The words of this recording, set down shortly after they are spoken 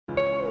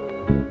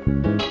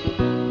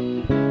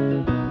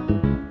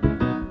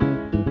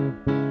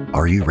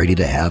Are you ready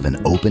to have an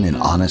open and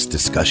honest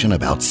discussion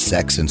about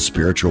sex and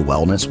spiritual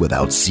wellness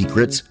without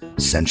secrets,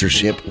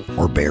 censorship,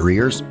 or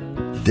barriers?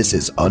 This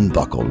is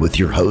Unbuckled with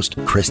your host,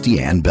 Christy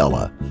Ann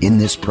Bella. In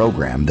this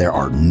program, there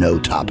are no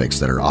topics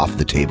that are off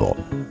the table,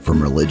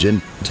 from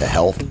religion to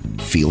health,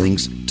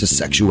 feelings to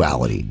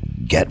sexuality.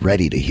 Get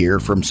ready to hear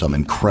from some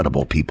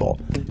incredible people.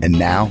 And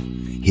now,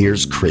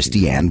 here's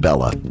Christy Ann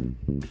Bella.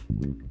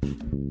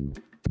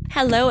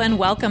 Hello and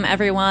welcome,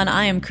 everyone.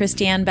 I am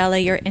Christy Ann Bella,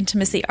 your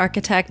intimacy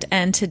architect,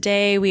 and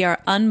today we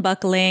are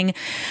unbuckling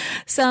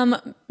some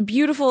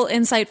beautiful,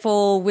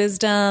 insightful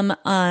wisdom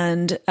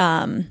and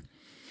on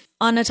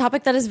a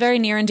topic that is very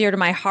near and dear to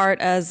my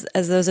heart, as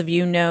those of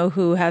you know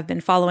who have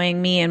been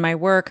following me and my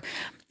work.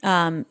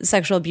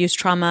 Sexual abuse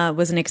trauma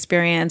was an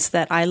experience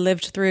that I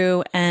lived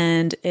through,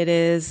 and it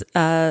is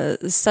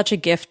such a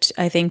gift,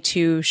 I think,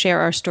 to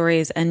share our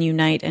stories and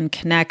unite and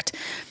connect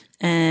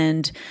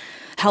and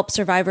help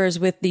survivors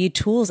with the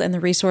tools and the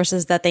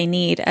resources that they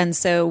need. And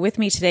so with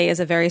me today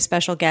is a very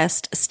special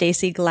guest,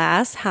 Stacey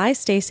Glass. Hi,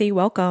 Stacey.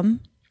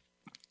 Welcome.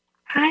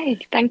 Hi.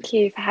 Thank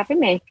you for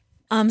having me.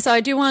 So I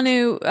do want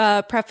to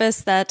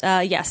preface that,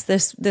 yes,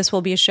 this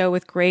will be a show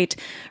with great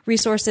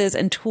resources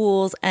and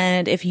tools.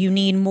 And if you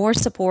need more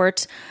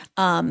support,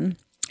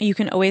 you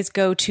can always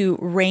go to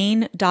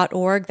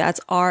RAINN.org. That's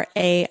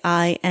RAINN.org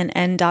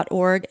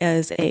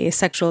as a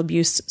sexual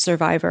abuse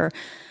survivor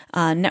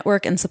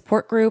network and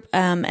support group.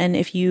 And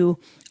if you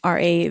are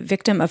a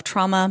victim of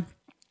trauma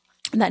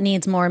that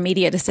needs more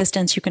immediate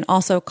assistance, you can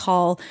also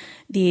call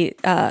the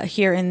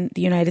here in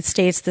the United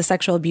States, the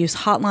sexual abuse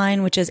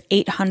hotline, which is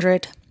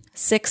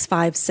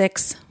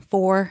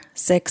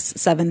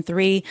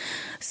 800-656-4673.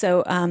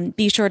 So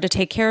be sure to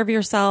take care of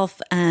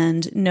yourself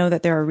and know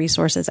that there are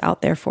resources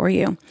out there for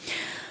you.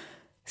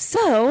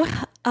 So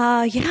you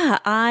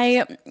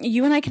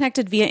and I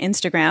connected via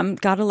Instagram.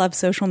 Gotta love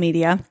social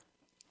media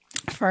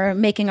for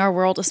making our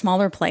world a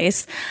smaller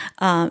place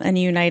and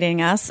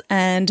uniting us.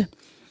 And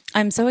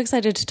I'm so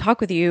excited to talk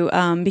with you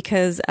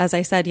because, as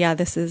I said,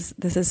 this is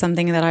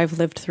something that I've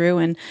lived through,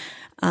 and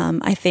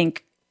I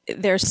think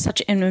there's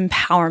such an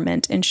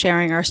empowerment in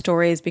sharing our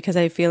stories, because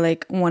I feel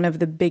like one of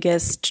the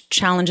biggest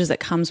challenges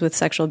that comes with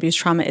sexual abuse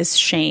trauma is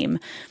shame,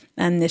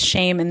 and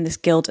this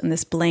guilt and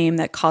this blame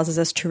that causes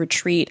us to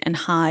retreat and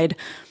hide,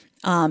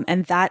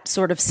 and that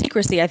sort of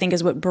secrecy, I think,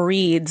 is what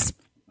breeds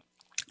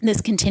this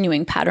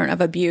continuing pattern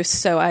of abuse.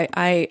 So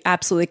I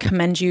absolutely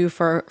commend you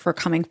for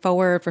coming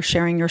forward, for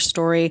sharing your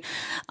story,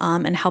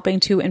 and helping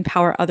to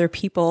empower other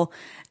people.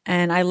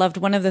 And I loved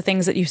one of the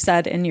things that you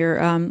said in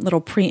your little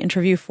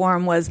pre-interview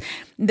form was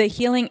the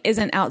healing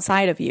isn't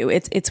outside of you.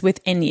 It's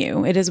within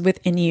you. It is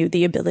within you,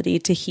 the ability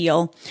to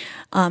heal.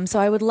 So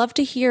I would love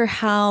to hear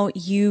how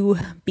you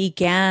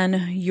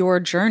began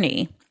your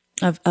journey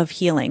of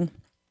healing.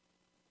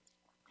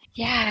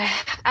 Yeah.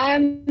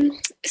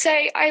 So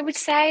I would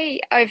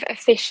say I've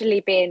officially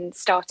been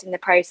starting the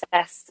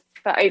process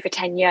for over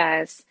 10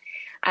 years.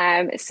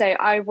 So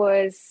I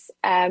was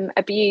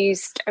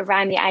abused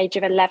around the age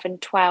of 11,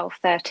 12,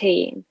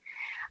 13.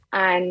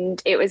 And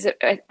it was,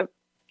 I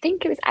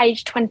think it was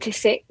age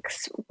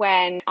 26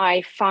 when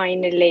I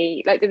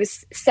finally, there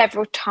was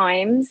several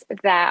times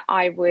that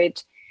I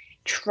would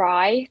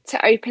try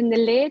to open the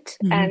lid,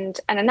 and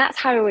that's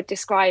how I would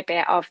describe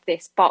it, of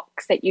this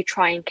box that you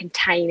try and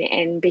contain it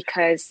in,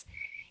 because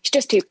it's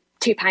just too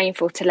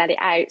painful to let it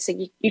out. So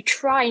you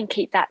try and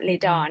keep that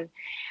lid on.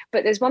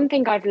 But there's one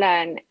thing I've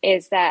learned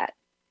is that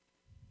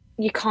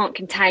you can't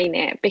contain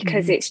it,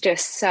 because it's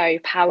just so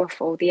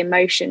powerful, the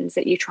emotions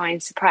that you try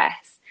and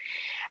suppress.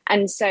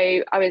 And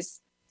so I was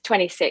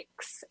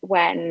 26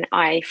 when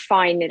I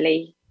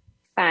finally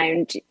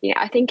found,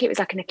 I think it was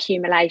like an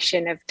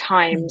accumulation of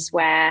times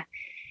where,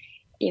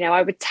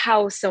 I would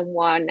tell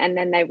someone and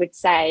then they would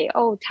say,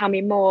 oh, tell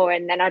me more.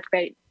 And then I'd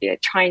go,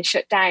 try and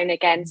shut down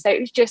again. So it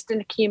was just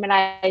an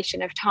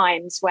accumulation of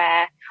times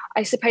where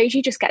I suppose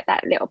you just get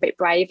that little bit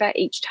braver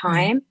each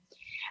time.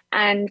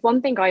 And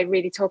one thing I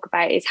really talk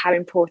about is how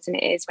important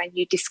it is when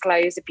you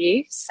disclose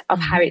abuse, of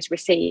how it's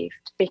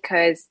received,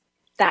 because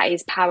that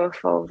is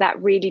powerful.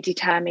 That really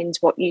determines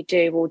what you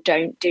do or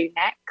don't do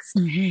next.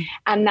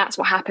 And that's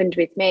what happened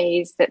with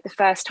me, is that the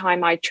first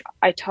time I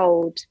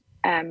told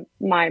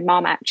my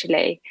mum,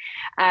 actually,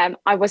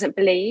 I wasn't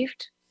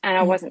believed and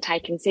I wasn't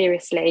taken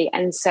seriously.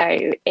 And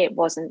so it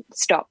wasn't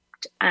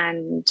stopped.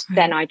 And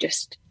then I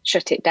just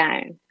shut it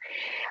down.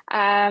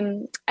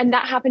 And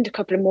that happened a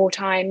couple of more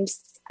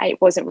times.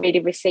 It wasn't really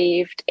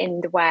received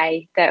in the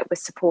way that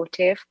was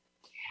supportive.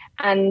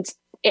 And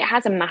it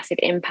has a massive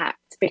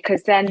impact,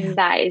 because then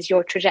that is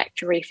your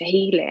trajectory for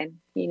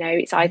healing.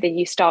 It's either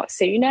you start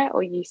sooner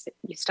or you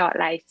start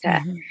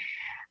later.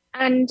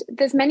 And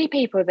there's many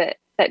people that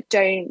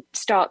don't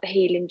start the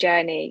healing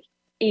journey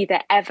either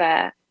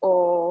ever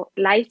or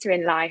later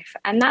in life.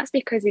 And that's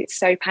because it's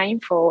so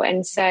painful.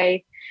 And so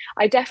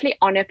I definitely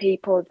honor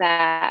people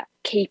that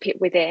keep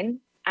it within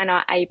and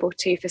are able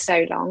to for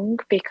so long,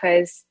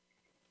 because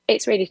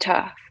it's really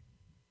tough.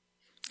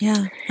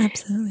 Yeah,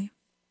 absolutely.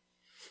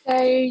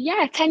 So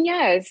yeah, 10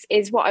 years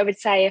is what I would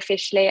say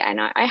officially.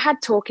 And I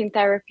had talking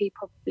therapy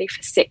probably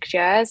for 6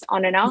 years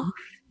on and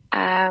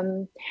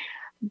off.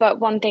 But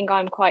one thing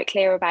I'm quite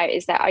clear about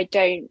is that I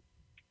don't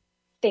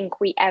think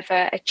we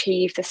ever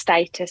achieve the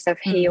status of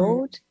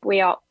healed.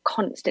 We are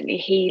constantly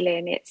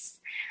healing. It's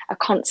a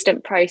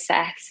constant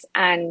process,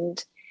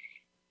 and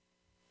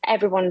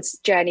everyone's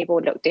journey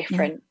will look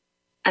different,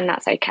 and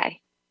that's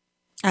okay.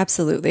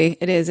 Absolutely.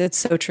 It is. It's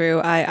so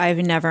true. I've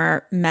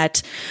never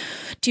met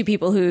two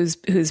people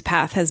whose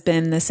path has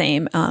been the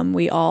same.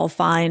 We all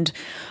find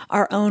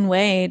our own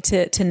way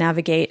to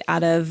navigate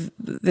out of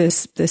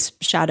this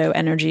shadow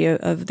energy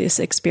of this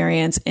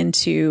experience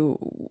into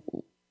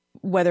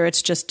whether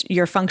it's just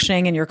you're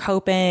functioning and you're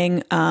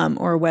coping,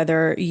 or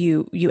whether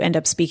you end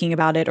up speaking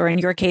about it, or in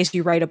your case,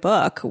 you write a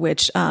book,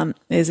 which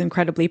is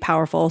incredibly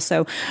powerful.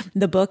 So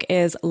the book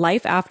is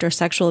Life After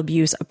Sexual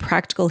Abuse, a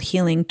practical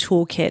healing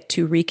toolkit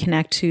to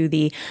reconnect to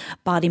the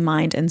body,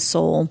 mind, and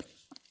soul.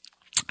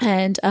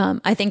 And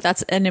I think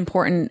that's an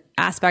important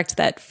aspect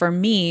that for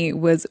me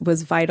was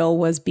vital,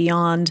 was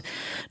beyond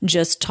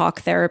just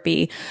talk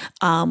therapy,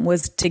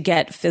 was to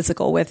get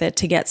physical with it,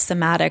 to get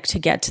somatic, to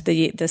get to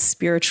the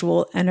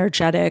spiritual,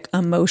 energetic,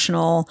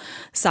 emotional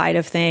side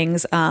of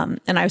things. And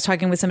I was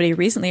talking with somebody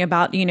recently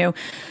about,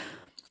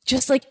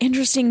 just like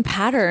interesting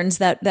patterns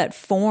that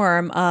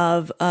form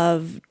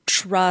of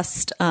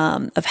trust,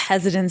 of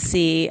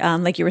hesitancy,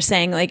 like you were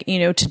saying, like,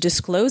 to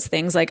disclose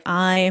things. Like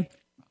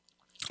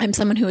I'm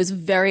someone who is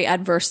very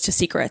adverse to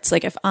secrets.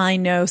 Like if I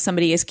know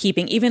somebody is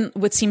keeping even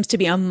what seems to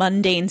be a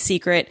mundane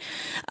secret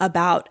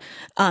about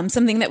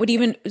something that would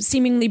even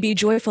seemingly be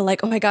joyful,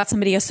 like, oh, I got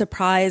somebody a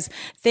surprise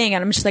thing.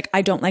 And I'm just like,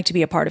 I don't like to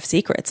be a part of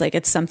secrets. Like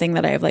it's something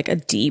that I have like a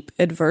deep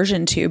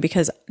aversion to,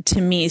 because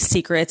to me,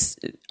 secrets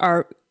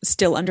are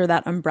still under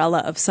that umbrella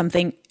of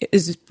something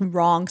is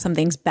wrong,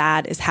 something's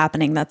bad is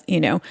happening. That's,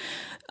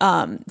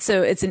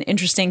 so it's an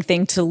interesting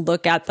thing to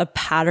look at the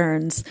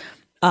patterns,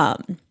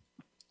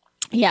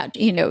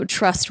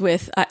 trust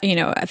with,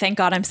 thank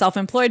God I'm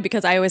self-employed,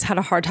 because I always had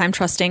a hard time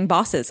trusting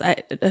bosses,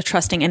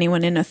 trusting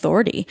anyone in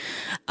authority.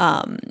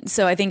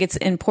 So I think it's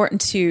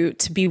important to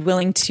be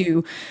willing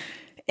to,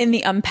 in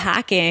the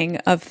unpacking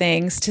of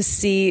things, to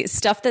see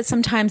stuff that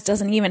sometimes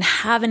doesn't even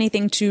have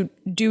anything to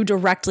do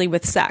directly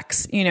with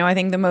sex. I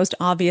think the most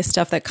obvious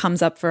stuff that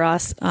comes up for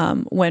us,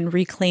 when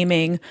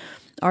reclaiming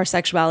our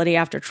sexuality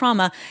after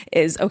trauma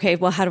is, okay,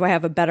 well, how do I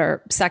have a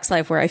better sex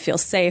life where I feel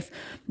safe?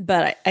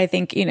 But I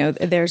think,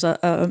 there's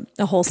a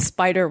whole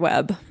spider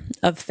web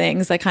of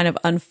things that kind of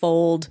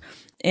unfold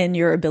in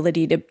your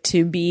ability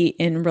to be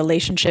in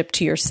relationship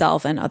to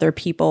yourself and other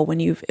people when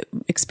you've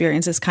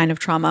experienced this kind of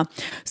trauma.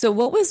 So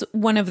what was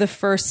one of the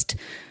first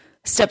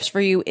steps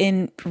for you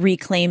in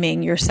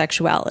reclaiming your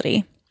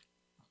sexuality?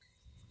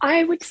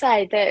 I would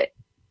say that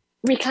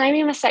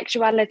reclaiming my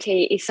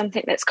sexuality is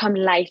something that's come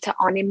later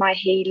on in my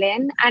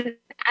healing. And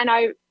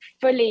I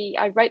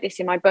wrote this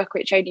in my book,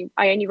 which I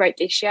only wrote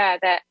this year,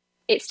 that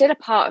it's still a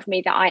part of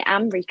me that I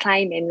am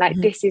reclaiming. Like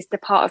this is the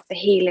part of the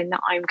healing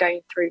that I'm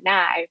going through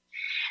now.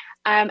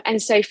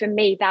 And so for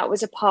me, that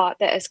was a part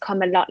that has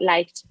come a lot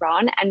later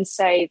on. And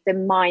so the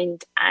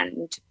mind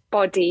and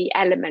body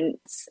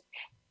elements,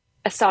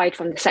 aside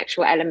from the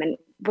sexual element,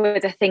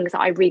 were the things that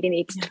I really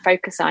needed to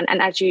focus on.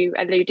 And as you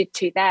alluded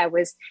to there,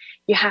 was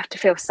you have to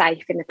feel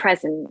safe in the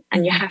present,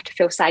 and you have to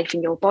feel safe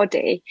in your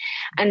body.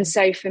 And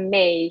so for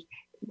me,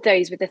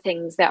 those were the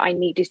things that I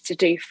needed to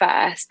do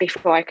first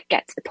before I could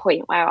get to the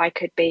point where I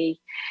could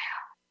be.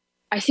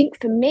 I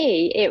think for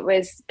me, it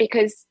was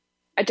because,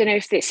 I don't know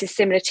if this is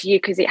similar to you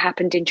because it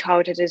happened in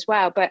childhood as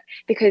well, but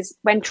because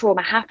when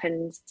trauma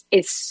happens,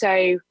 is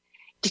so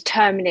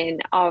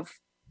determining of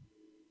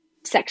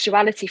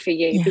sexuality for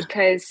you,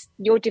 because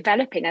you're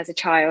developing as a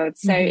child,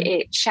 so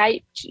it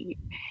shaped you.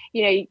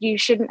 You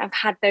shouldn't have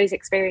had those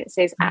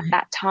experiences at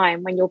that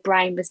time when your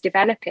brain was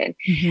developing.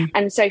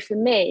 And so for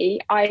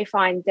me, I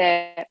find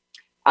that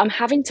I'm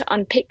having to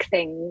unpick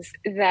things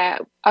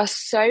that are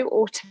so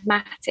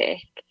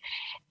automatic,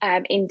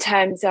 in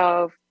terms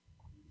of,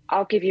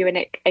 I'll give you an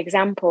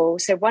example.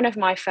 So one of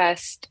my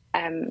first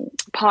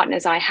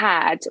partners I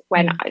had,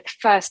 when the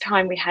first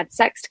time we had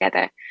sex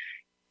together,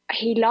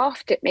 he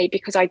laughed at me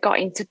because I got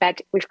into bed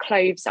with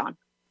clothes on.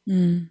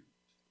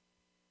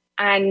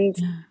 And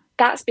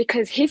that's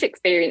because his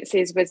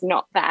experiences was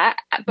not that.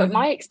 But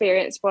my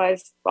experience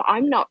was, well,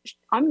 I'm not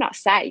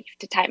safe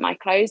to take my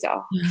clothes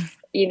off.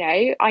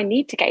 I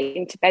need to get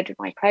into bed with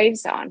my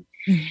clothes on.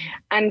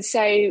 And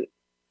so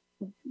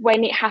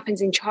when it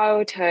happens in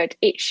childhood,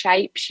 it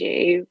shapes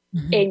you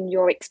in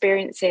your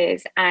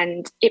experiences,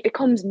 and it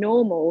becomes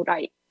normal.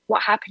 Like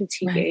what happened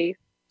to you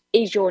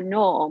is your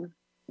norm.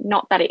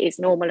 Not that it is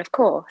normal, of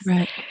course,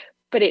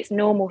 but it's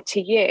normal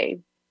to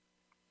you.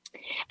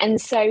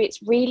 And so it's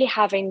really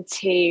having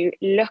to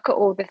look at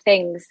all the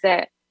things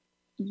that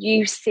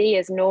you see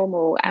as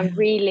normal and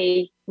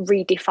really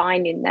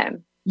redefining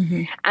them.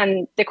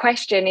 And the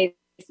question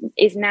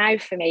is now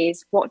for me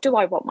is, what do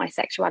I want my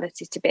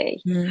sexuality to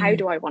be? How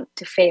do I want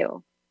to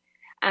feel?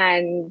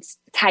 and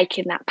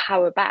taking that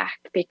power back,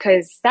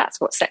 because that's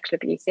what sexual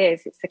abuse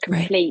is. It's the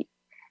complete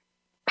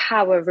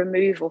power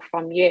removal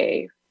from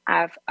you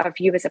of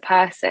you as a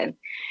person.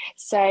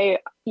 So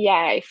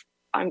yeah, if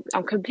I'm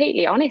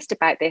completely honest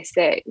about this,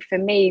 that for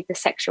me the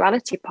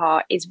sexuality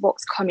part is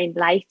what's coming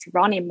later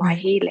on in my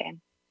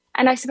healing.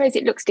 And I suppose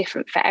it looks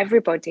different for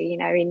everybody, you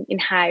know, in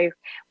how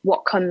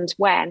what comes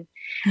when.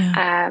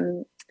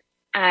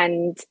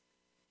 And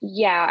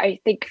yeah, I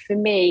think for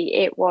me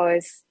it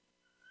was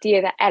the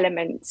other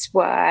elements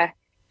were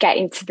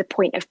getting to the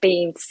point of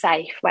being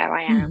safe where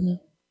I am.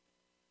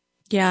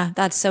 Yeah,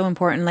 that's so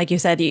important. Like you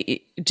said, to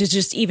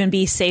just even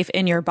be safe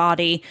in your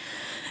body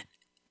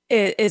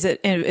is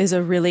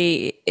a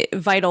really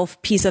vital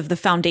piece of the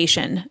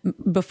foundation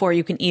before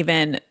you can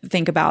even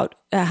think about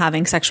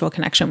having sexual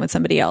connection with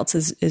somebody else,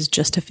 is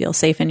just to feel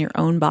safe in your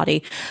own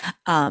body.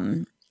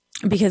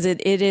 Because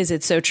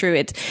it's so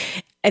true.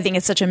 I think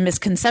it's such a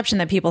misconception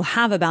that people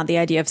have about the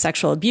idea of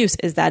sexual abuse,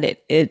 is that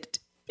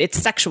it's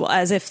sexual,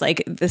 as if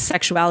like the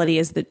sexuality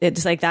is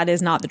it's like that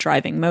is not the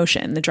driving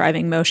motion. The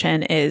driving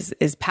motion is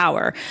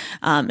power.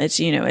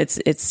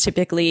 It's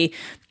typically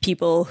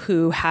people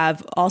who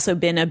have also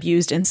been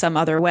abused in some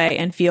other way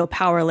and feel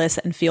powerless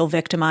and feel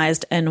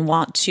victimized and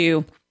want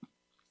to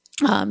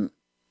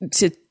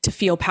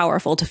feel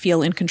powerful, to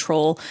feel in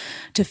control,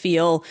 to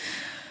feel,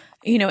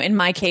 you know, in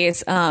my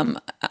case,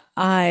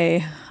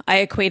 I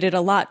equated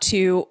a lot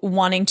to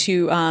wanting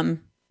to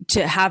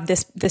have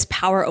this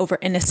power over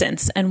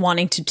innocence and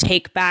wanting to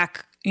take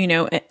back, you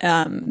know,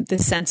 the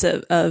sense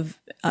of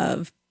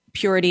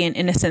purity and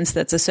innocence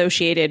that's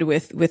associated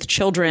with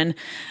children,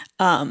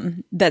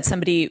 that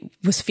somebody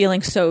was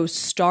feeling so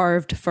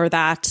starved for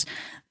that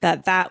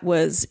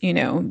was, you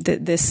know,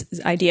 this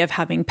idea of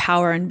having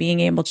power and being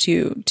able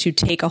to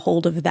take a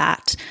hold of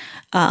that,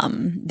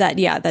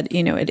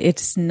 you know,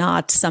 it's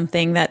not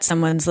something that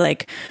someone's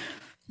like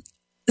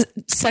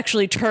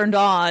sexually turned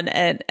on,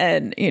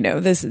 and you know,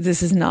 this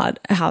is not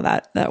how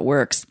that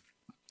works.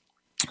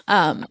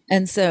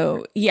 And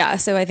so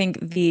I think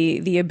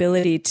the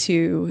ability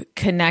to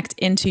connect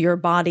into your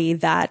body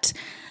that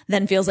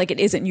then feels like it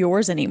isn't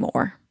yours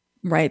anymore,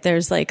 right?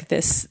 There's like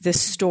this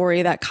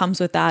story that comes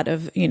with that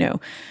of, you know,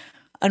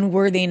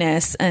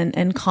 unworthiness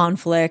and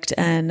conflict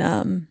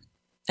and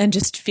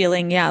just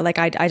feeling, like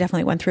I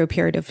definitely went through a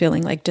period of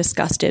feeling like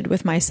disgusted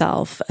with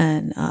myself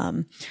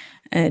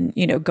and,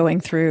 you know, going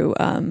through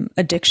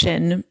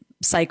addiction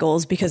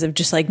cycles because of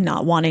just like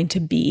not wanting to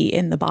be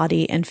in the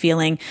body and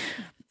feeling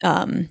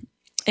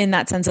in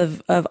that sense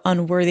of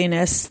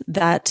unworthiness,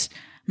 that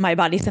my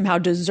body somehow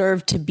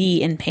deserved to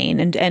be in pain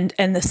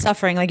and the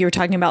suffering, like you were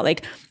talking about,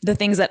 like the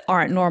things that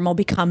aren't normal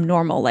become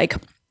normal. Like,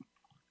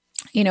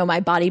 you know, my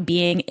body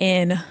being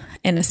in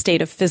a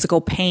state of physical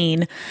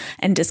pain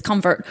and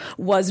discomfort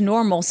was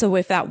normal. So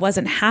if that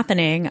wasn't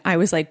happening, I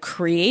was like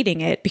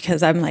creating it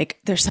because I'm like,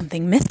 there's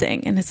something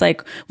missing. And it's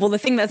like, well, the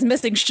thing that's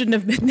missing shouldn't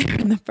have been there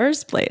in the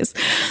first place.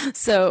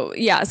 So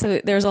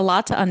there's a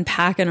lot to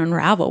unpack and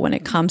unravel when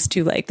it comes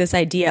to like this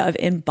idea of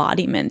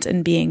embodiment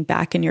and being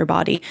back in your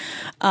body.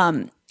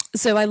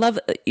 So I love,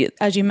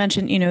 as you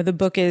mentioned, you know, the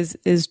book is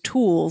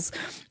tools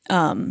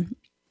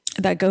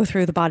that go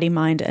through the body,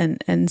 mind,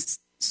 and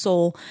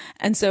soul.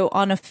 And so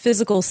on a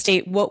physical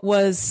state, what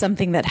was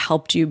something that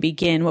helped you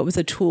begin? What was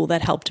a tool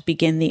that helped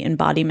begin the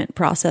embodiment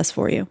process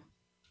for you?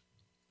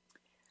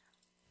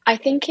 I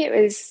think it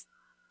was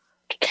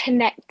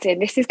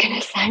connected. This is going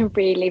to sound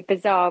really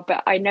bizarre,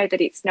 but I know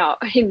that it's not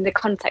in the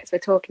context we're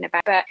talking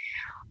about. But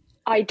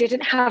I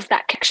didn't have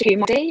that connection to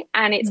my body,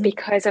 and it's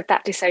because of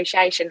that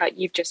dissociation, like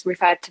you've just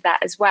referred to that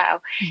as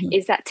well,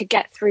 is that to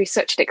get through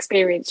such an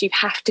experience, you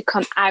have to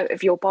come out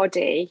of your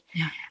body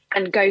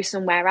and go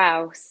somewhere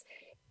else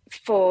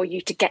for you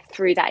to get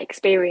through that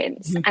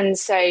experience. And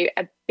so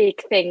a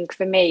big thing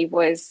for me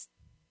was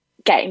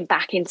getting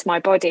back into my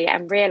body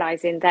and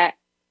realizing that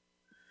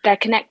they're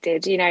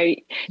connected, you know.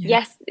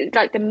 Yes,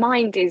 like the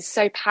mind is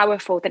so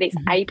powerful that it's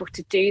able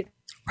to do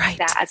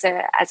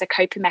that as a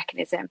coping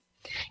mechanism.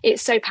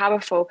 It's so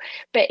powerful,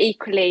 but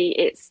equally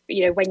it's,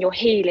 you know, when you're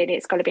healing,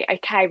 it's got to be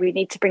okay, we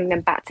need to bring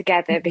them back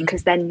together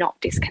because they're not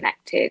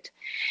disconnected.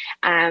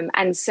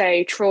 And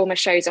so trauma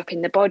shows up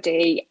in the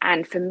body,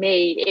 and for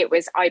me it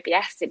was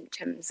IBS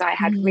symptoms. I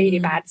had really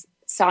bad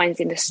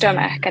signs in the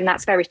stomach, and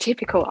that's very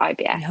typical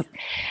IBS.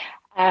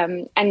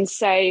 And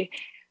so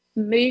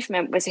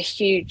movement was a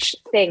huge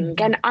thing.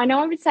 And I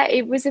know I would say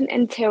it wasn't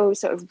until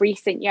sort of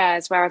recent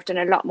years where I've done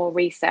a lot more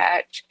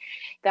research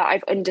that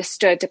I've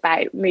understood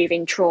about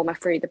moving trauma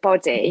through the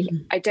body.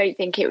 I don't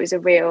think it was a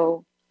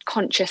real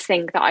conscious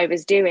thing that I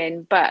was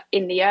doing, but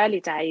in the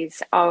early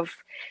days of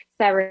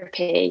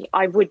therapy,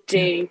 I would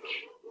do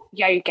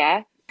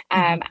yoga,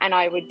 and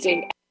I would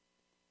do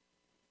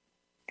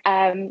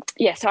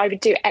so I would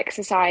do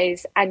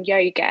exercise and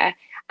yoga,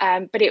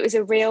 but it was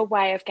a real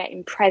way of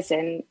getting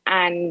present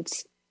and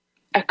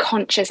a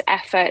conscious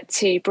effort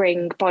to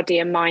bring body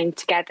and mind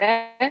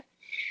together.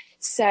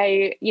 So,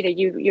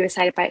 you were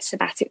saying about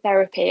somatic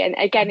therapy. And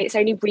again, it's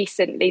only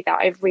recently that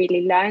I've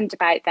really learned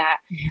about that.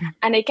 Mm-hmm.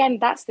 And again,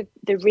 that's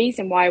the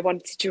reason why I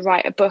wanted to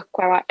write a book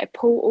where I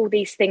pull all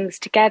these things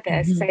together,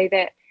 mm-hmm. so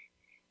that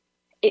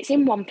it's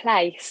in one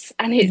place.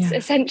 And it's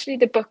essentially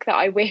the book that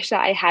I wish that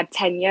I had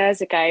 10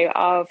 years ago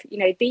of,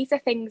 these are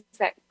things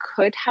that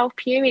could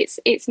help you.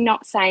 It's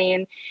not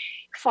saying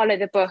follow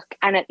the book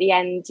and at the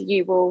end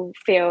you will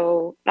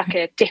feel like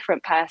a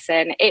different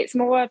person. It's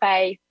more of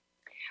I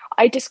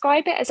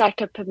describe it as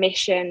like a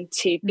permission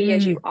to be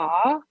as you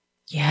are,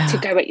 to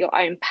go at your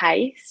own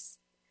pace,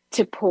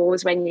 to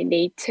pause when you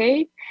need to,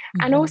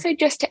 mm-hmm. and also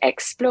just to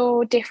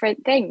explore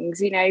different things.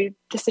 The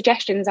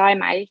suggestions I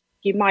make,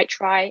 you might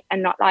try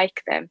and not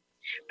like them,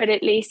 but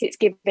at least it's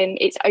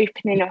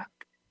opening up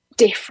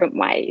different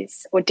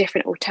ways or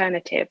different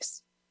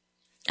alternatives.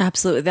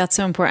 Absolutely. That's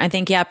so important. I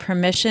think,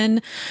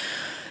 permission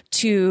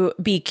to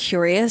be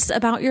curious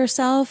about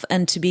yourself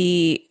and to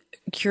be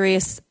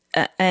curious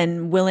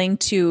and willing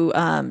to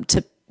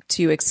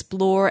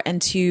explore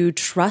and to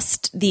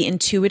trust the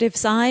intuitive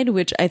side,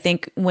 which I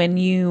think when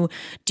you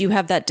do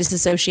have that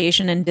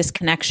disassociation and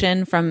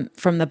disconnection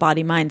from the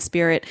body, mind,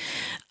 spirit,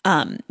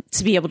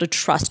 to be able to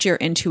trust your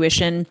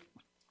intuition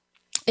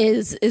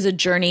is a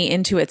journey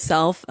into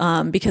itself.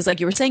 Because like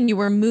you were saying, you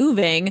were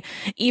moving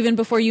even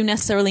before you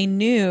necessarily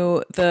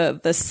knew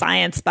the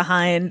science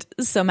behind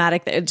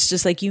somatic. It's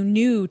just like, you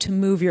knew to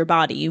move your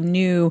body. You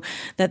knew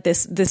that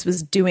this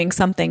was doing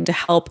something to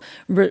help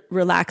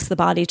relax the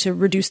body, to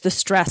reduce the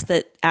stress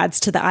that adds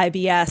to the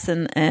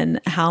IBS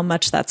and how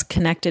much that's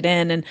connected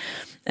in.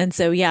 And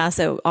so,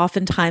 so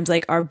oftentimes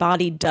like our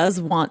body does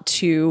want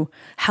to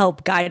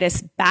help guide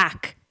us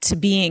back to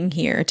being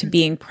here, to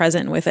being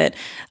present with it.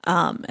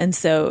 And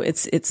so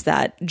it's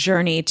that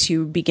journey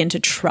to begin to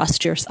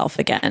trust yourself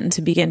again,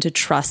 to begin to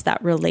trust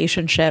that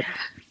relationship.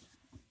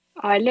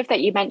 I love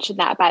that you mentioned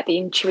that about the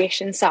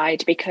intuition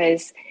side,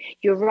 because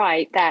you're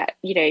right that,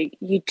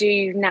 you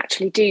do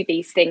naturally do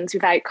these things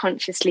without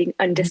consciously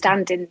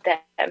understanding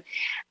them.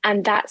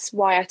 And that's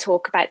why I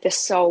talk about the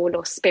soul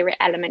or spirit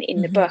element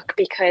in the book,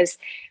 because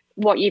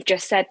what you've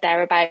just said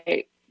there about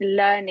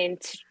learning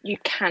you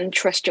can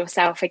trust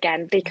yourself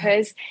again,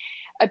 because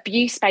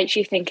abuse makes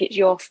you think it's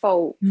your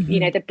fault.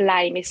 The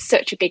blame is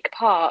such a big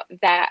part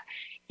that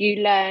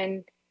you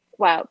learn,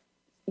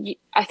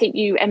 I think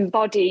you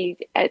embody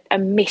a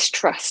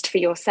mistrust for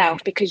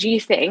yourself, because you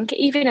think,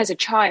 even as a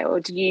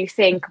child, you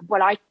think,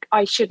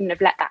 I shouldn't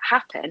have let that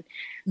happen.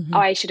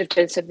 I should have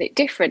done something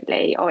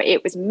differently, or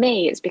it was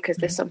me, it's because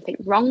there's something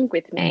wrong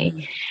with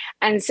me.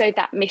 And so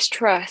that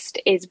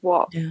mistrust is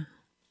what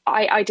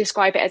I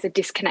describe it as a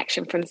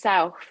disconnection from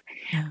self.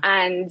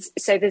 And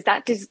so there's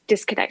that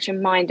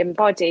disconnection, mind and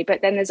body,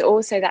 but then there's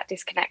also that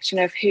disconnection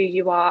of who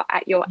you are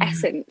at your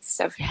essence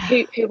of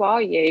who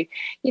are you.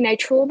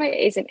 Trauma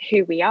isn't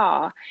who we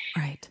are,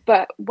 right?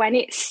 But when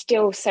it's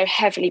still so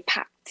heavily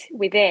packed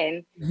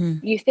within,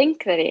 you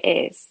think that it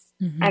is.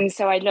 And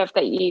so I love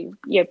that you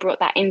brought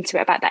that into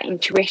it about that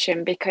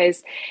intuition,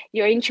 because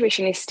your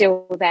intuition is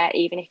still there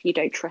even if you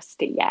don't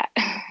trust it yet.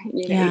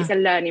 It's a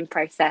learning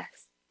process.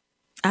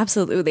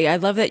 Absolutely. I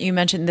love that you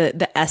mentioned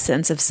the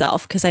essence of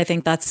self, because I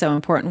think that's so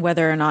important,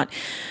 whether or not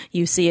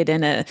you see it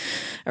in a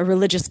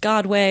religious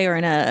God way or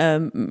in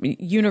a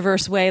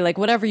universe way, like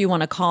whatever you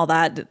want to call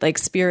that, like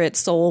spirit,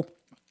 soul.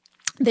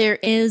 There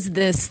is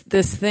this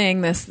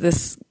thing,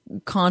 this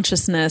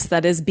consciousness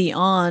that is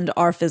beyond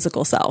our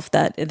physical self,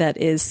 that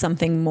is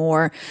something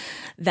more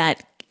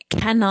that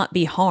cannot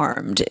be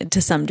harmed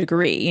to some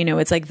degree.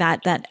 It's like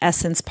that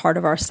essence part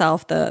of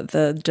ourself,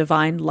 the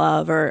divine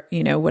love, or,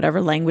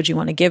 whatever language you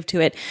want to give to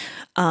it,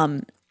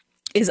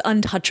 is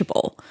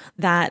untouchable.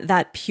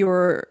 That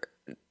pure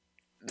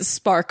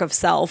spark of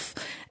self,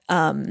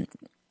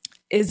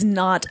 is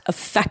not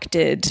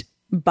affected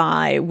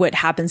by what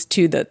happens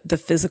to the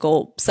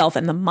physical self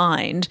and the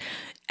mind.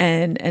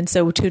 And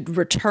so to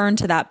return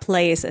to that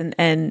place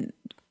and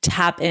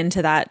tap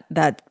into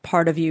that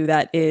part of you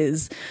that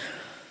is,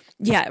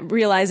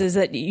 realizes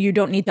that you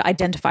don't need to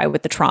identify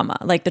with the trauma.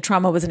 Like the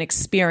trauma was an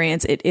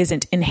experience. It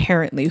isn't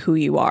inherently who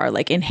you are.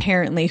 Like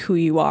inherently who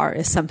you are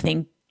is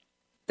something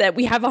that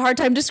we have a hard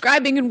time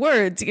describing in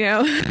words,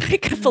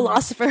 like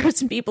philosophers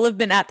and people have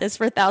been at this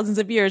for thousands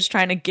of years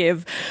trying to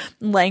give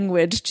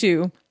language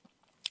to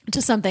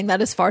something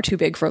that is far too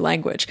big for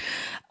language.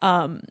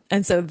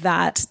 And so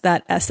that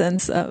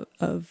essence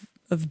of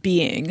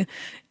being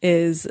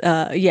is,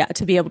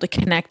 to be able to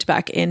connect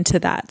back into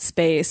that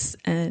space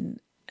and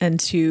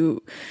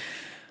to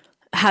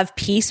have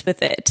peace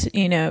with it,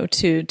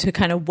 to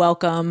kind of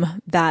welcome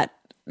that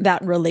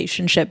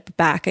relationship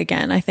back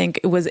again. I think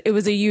it was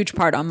a huge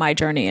part on my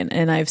journey,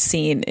 and I've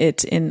seen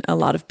it in a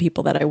lot of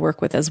people that I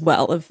work with as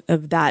well,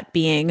 of that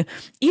being,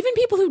 even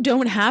people who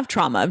don't have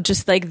trauma, of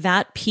just like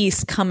that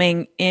piece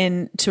coming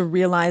in to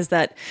realize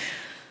that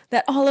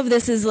all of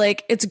this is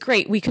like, it's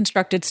great. We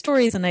constructed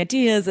stories and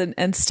ideas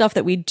and stuff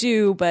that we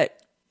do,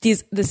 but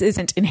this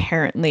isn't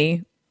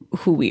inherently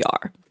who we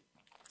are.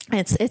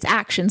 It's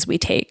actions we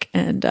take,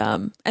 and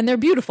they're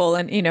beautiful,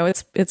 and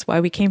it's why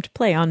we came to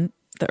play on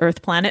the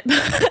Earth planet.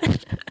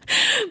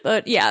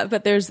 But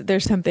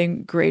there's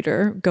something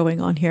greater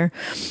going on here.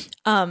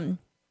 And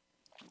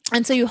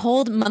so you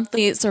hold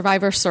monthly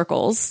survivor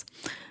circles,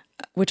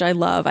 which I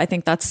love. I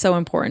think that's so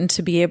important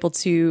to be able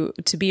to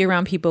be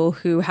around people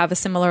who have a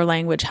similar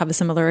language, have a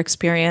similar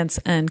experience,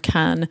 and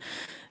can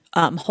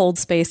hold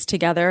space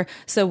together.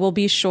 So we'll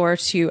be sure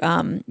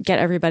to get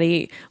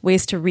everybody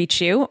ways to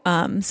reach you.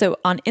 So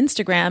on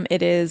Instagram,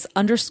 it is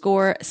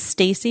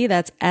 _Stacie.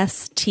 That's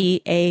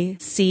STACIE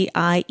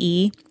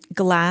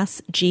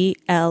Glass,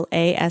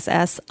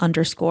 GLASS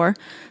 _.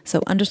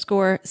 So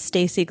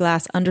 _Stacie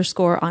Glass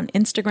 _ on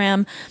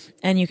Instagram.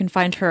 And you can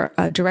find her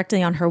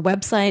directly on her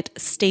website,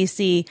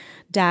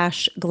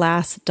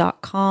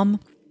 stacie-glass.com.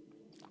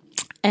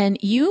 And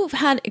you've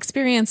had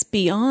experience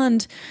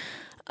beyond,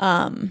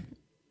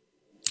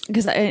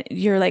 because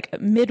you're like a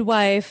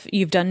midwife,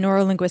 you've done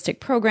neurolinguistic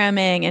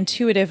programming,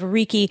 intuitive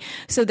Reiki.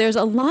 So there's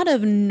a lot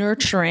of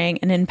nurturing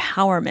and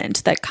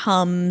empowerment that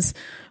comes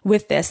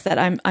with this that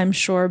I'm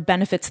sure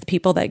benefits the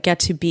people that get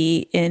to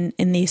be in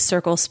these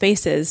circle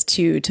spaces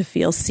to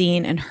feel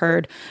seen and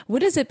heard.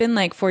 What has it been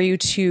like for you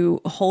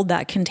to hold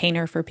that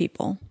container for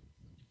people?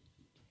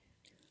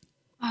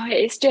 Oh,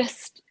 it's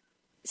just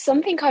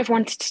something I've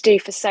wanted to do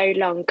for so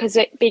long, because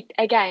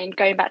again,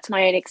 going back to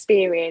my own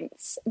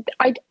experience,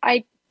 I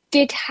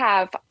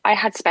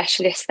had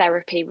specialist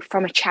therapy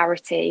from a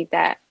charity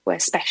that were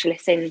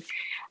specialists in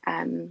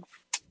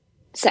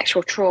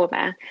sexual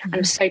trauma. Mm-hmm.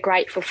 I'm so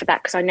grateful for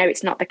that, because I know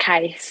it's not the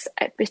case,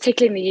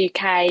 particularly in the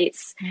UK.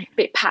 It's a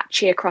bit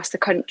patchy across the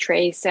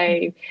country.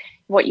 So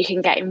what you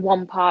can get in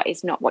one part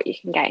is not what you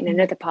can get in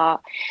another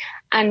part.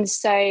 And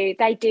so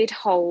they did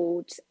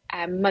hold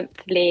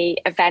monthly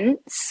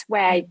events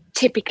where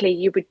typically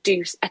you would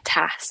do a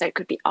task. So it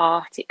could be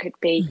art, it could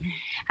be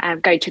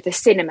go to the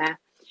cinema.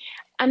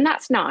 And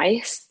that's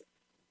nice.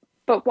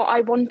 But what I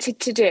wanted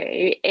to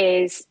do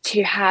is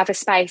to have a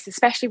space,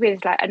 especially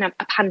with like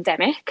a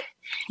pandemic,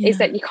 is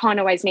that you can't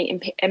always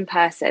meet in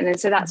person. And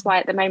so that's why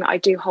at the moment I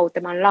do hold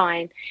them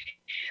online.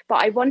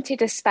 But I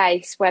wanted a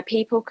space where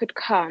people could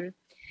come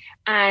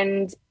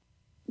and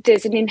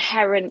there's an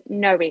inherent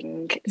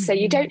knowing. So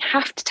you don't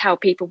have to tell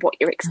people what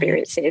your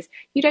experience is.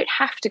 You don't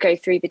have to go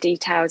through the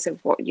details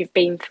of what you've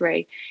been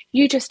through.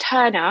 You just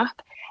turn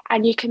up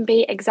and you can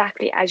be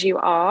exactly as you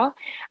are.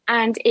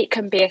 And it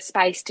can be a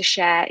space to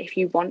share if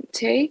you want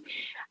to,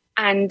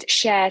 and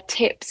share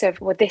tips of,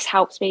 well, this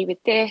helps me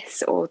with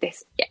this or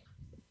this. Yeah.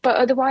 But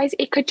otherwise,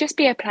 it could just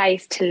be a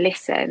place to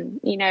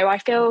listen. You know, I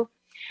feel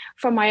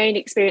from my own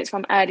experience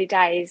from early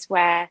days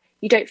where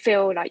you don't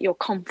feel like you're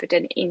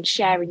confident in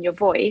sharing your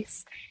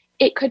voice,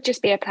 it could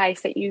just be a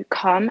place that you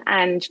come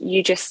and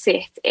you just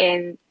sit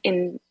in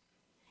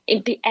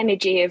the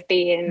energy of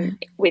being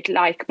with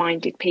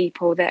like-minded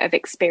people that have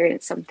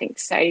experienced something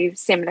so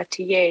similar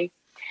to you.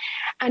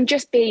 And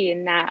just be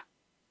in that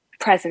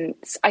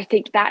presence, I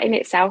think that in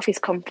itself is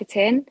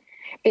comforting,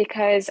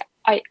 because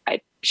I'm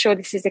sure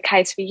this is the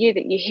case for you,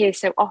 that you hear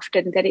so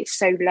often that it's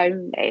so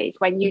lonely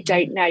when you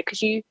don't know,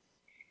 because you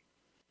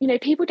know,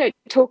 people don't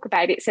talk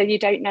about it, so you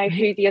don't know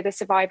who the other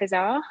survivors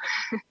are.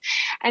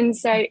 And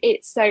so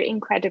it's so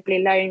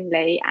incredibly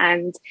lonely.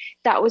 And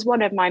that was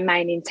one of my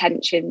main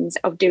intentions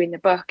of doing the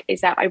book,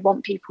 is that I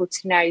want people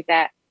to know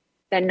that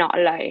they're not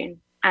alone,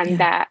 and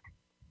that,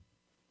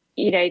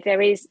 you know,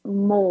 there is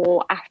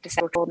more after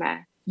sexual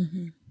trauma.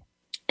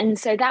 And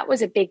so that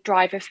was a big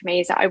driver for me,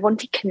 is that I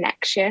wanted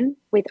connection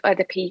with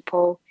other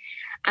people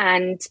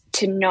and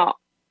to not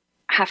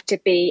have to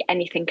be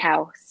anything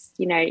else.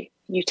 You know,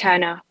 you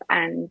turn up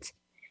and,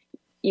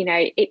 you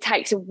know, it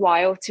takes a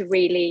while to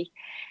really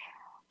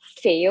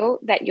feel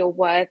that you're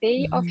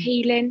worthy of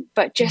healing,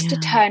 but just to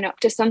turn up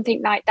to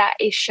something like that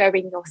is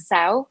showing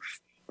yourself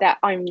that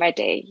I'm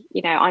ready.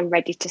 You know, I'm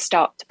ready to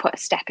start to put a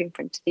step in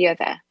front of the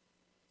other.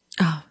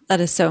 Oh, that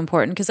is so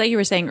important. Because like you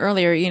were saying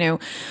earlier, you know,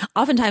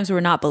 oftentimes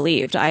we're not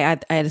believed. I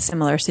had a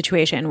similar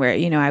situation where,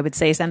 you know, I would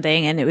say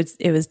something and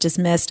it was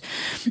dismissed.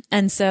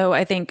 And so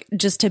I think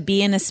just to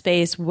be in a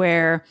space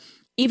where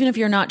even if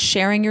you're not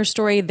sharing your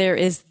story, there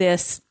is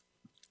this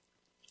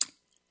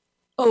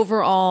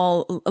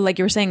overall, like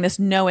you were saying, this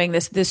knowing,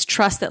 this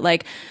trust that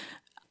like,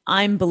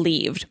 I'm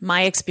believed.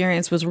 My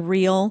experience was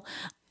real,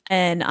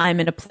 and I'm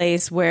in a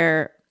place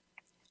where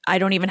I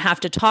don't even have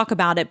to talk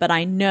about it, but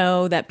I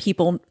know that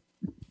people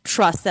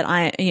trust that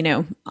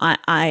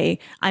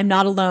I'm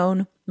not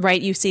alone,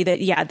 right? You see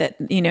that,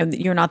 that, you know,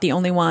 you're not the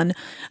only one,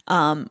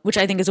 which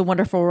I think is a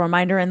wonderful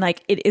reminder. And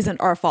like, it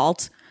isn't our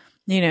fault,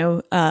 you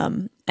know,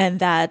 and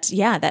that,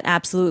 that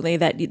absolutely,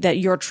 that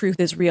your truth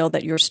is real,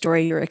 that your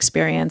story, your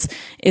experience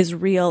is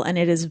real, and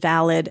it is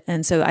valid.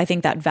 And so I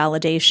think that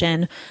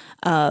validation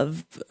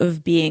of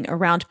being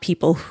around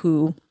people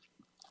who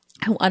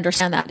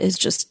understand that is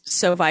just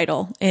so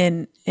vital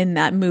in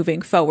that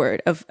moving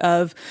forward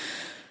of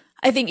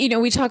I think,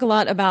 we talk a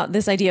lot about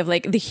this idea of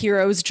like the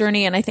hero's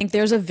journey, and I think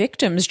there's a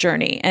victim's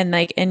journey,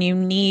 and you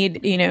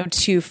need,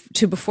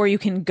 to before you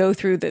can go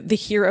through the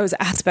hero's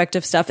aspect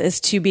of stuff is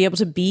to be able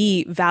to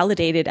be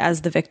validated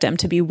as the victim,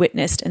 to be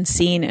witnessed and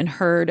seen and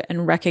heard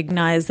and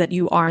recognize that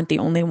you aren't the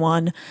only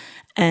one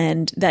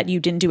and that you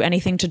didn't do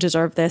anything to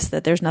deserve this,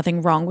 that there's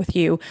nothing wrong with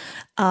you.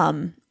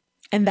 And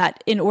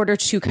that in order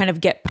to kind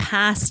of get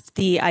past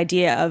the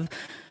idea of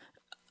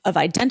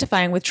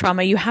identifying with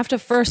trauma, you have to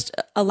first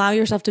allow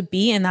yourself to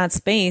be in that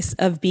space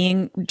of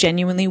being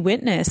genuinely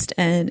witnessed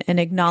and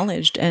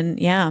acknowledged. And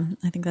yeah,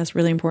 I think that's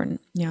really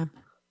important. Yeah.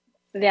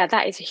 Yeah,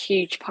 that is a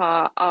huge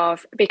part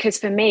of, because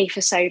for me,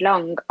 for so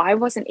long, I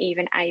wasn't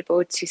even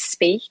able to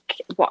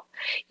speak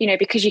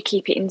because you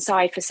keep it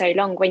inside for so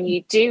long. When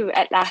you do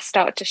at last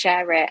start to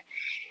share it,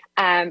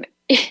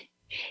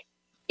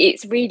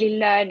 it's really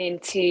learning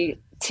to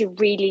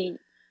really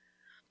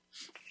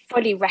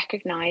fully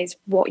recognize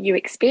what you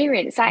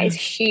experience. That is a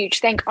huge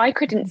thing. I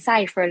couldn't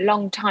say for a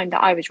long time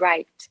that I was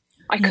raped.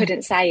 I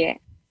couldn't say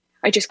it.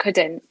 I just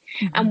couldn't.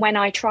 And when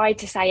I tried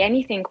to say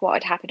anything what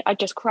had happened, I'd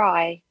just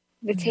cry.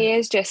 The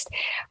tears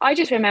I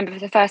just remember for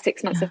the first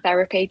 6 months of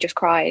therapy, just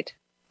cried.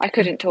 I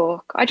couldn't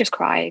talk. I just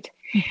cried.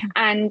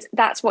 And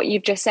that's what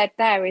you've just said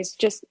there, is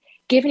just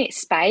giving it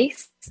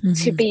space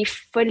to be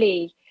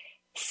fully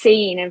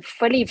seen and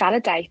fully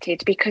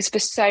validated, because for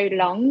so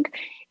long,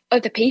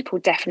 other people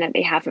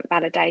definitely haven't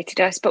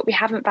validated us, but we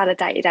haven't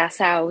validated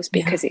ourselves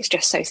because it's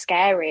just so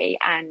scary,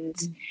 and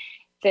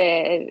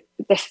the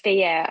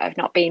fear of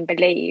not being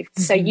believed.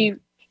 So you,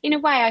 in a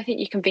way, I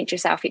think you convince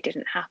yourself it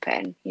didn't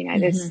happen.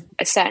 There's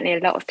certainly a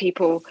lot of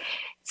people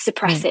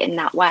suppress it in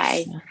that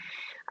way.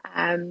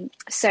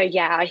 So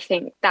yeah, I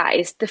think that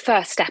is the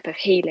first step of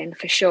healing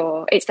for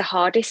sure. It's the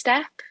hardest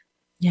step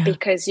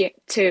because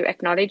to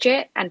acknowledge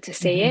it and to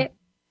see it,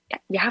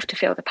 you have to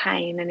feel the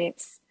pain, and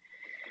it's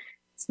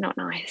not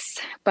nice,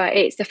 but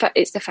it's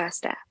the first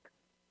step.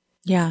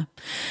 Yeah.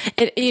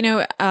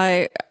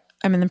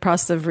 I'm in the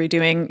process of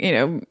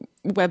redoing,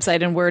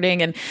 website and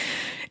wording,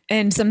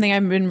 and something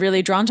I've been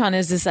really drawn to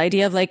is this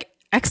idea of like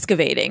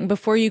excavating.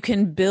 Before you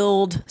can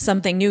build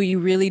something new, you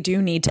really do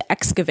need to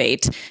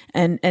excavate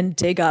and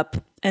dig up.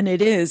 And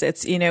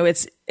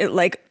it's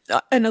like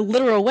in a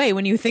literal way,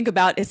 when you think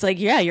about it's like,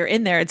 yeah, you're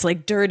in there. It's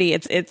like dirty.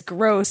 It's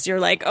gross. You're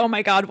like, oh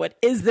my God, what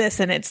is this?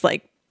 And it's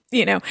like,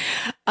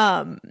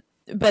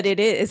 but it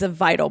is a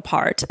vital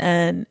part,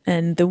 and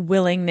the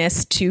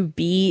willingness to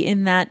be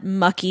in that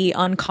mucky,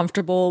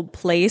 uncomfortable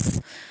place,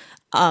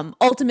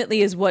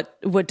 ultimately is what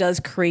does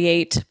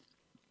create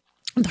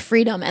the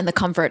freedom and the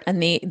comfort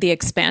and the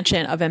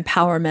expansion of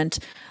empowerment.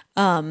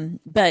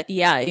 But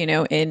yeah,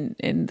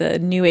 in the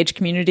new age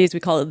communities, we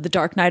call it the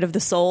dark night of the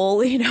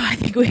soul. I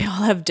think we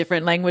all have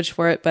different language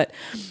for it, but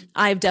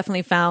I've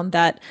definitely found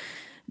that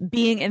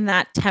being in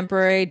that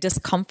temporary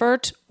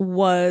discomfort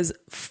was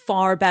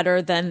far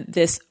better than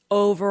this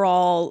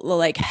overall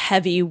like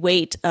heavy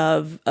weight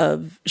of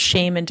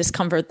shame and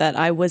discomfort that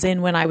I was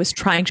in when I was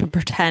trying to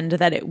pretend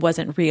that it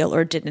wasn't real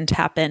or didn't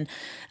happen,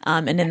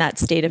 and in that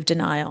state of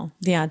denial.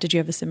 Yeah. Did you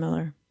have a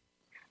similar?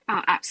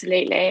 Oh,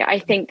 absolutely. I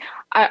think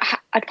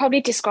I'd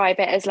probably describe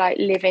it as like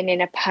living in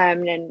a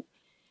permanent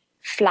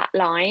flat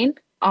line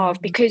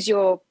of, because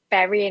you're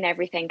burying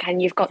everything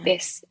and you've got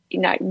this,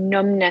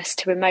 numbness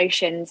to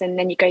emotions, and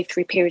then you go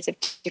through periods of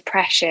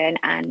depression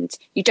and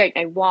you don't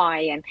know why.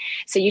 And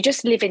so you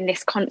just live in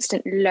this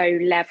constant low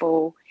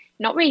level,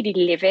 not really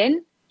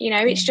living,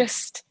 it's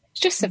just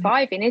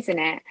surviving, isn't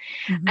it?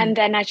 And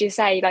then, as you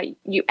say, like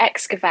you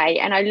excavate,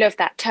 and I love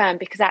that term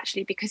because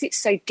it's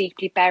so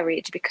deeply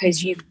buried,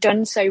 because you've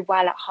done so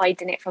well at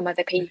hiding it from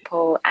other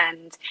people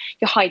and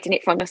you're hiding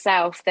it from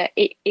yourself, that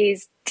it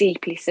is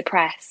deeply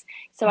suppressed.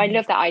 So I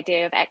love that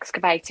idea of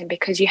excavating,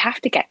 because you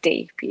have to get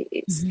deep.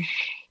 It's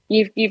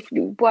you've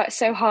worked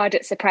so hard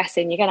at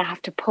suppressing, you're going to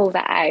have to pull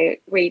that out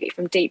really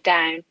from deep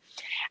down.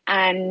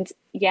 And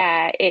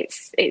yeah,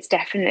 it's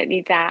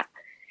definitely that.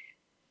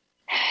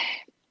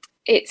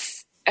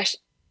 It's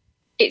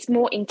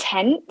more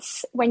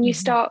intense when you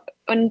start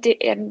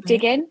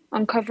digging,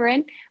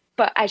 uncovering.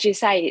 But as you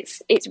say,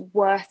 it's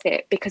worth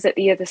it, because at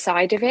the other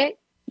side of it,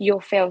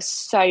 you'll feel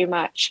so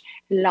much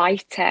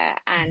lighter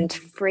and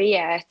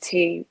freer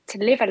to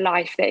live a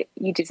life that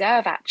you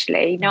deserve,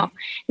 actually, not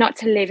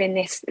to live in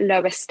this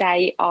lower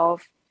state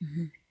of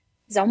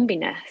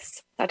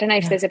zombiness. I don't know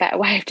if there's a better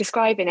way of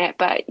describing it,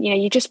 but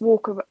you just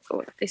walk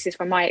around. This is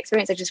from my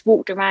experience. I just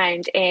walked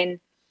around in,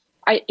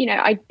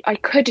 I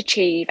could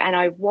achieve, and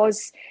I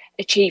was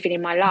achieving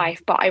in my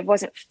life, but I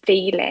wasn't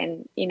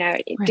feeling,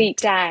 deep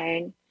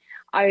down,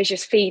 I was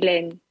just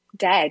feeling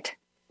dead.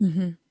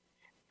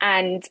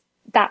 And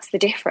that's the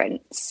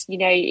difference.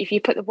 If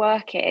you put the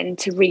work in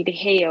to really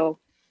heal,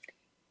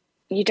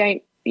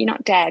 you're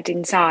not dead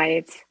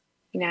inside,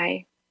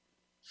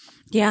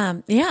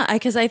 Yeah.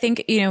 Because I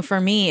think, for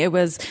me, it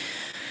was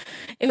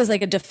it was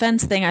like a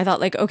defense thing. I thought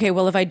like, okay,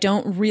 well, if I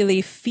don't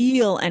really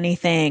feel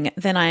anything,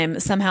 then I'm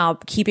somehow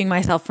keeping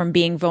myself from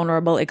being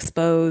vulnerable,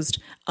 exposed.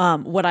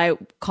 What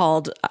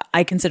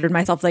I considered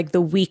myself like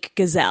the weak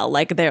gazelle.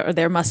 Like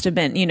there must have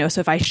been,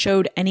 so if I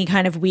showed any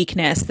kind of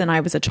weakness, then I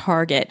was a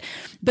target.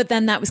 But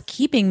then that was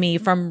keeping me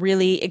from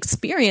really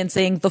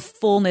experiencing the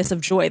fullness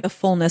of joy, the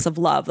fullness of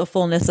love, the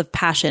fullness of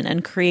passion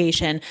and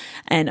creation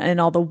and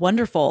all the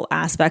wonderful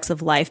aspects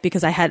of life,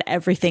 because I had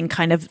everything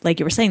kind of like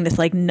you were saying, this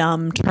like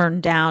numb,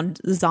 turned down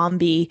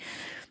zombie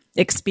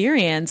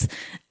experience.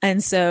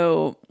 And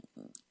so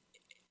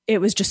it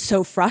was just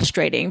so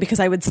frustrating because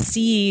I would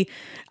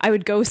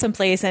go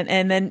someplace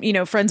and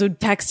then, friends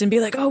would text and be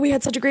like, oh, we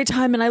had such a great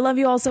time and I love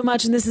you all so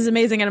much and this is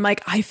amazing. And I'm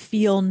like, I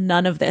feel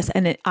none of this.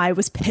 And I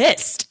was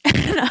pissed.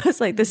 And I was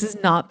like, this is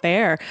not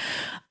fair.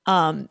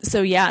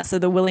 So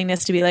the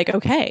willingness to be like,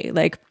 okay,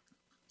 like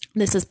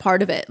this is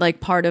part of it. Like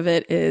part of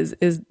it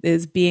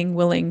is being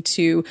willing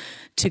to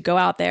go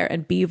out there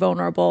and be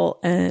vulnerable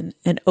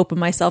and open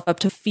myself up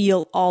to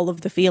feel all of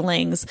the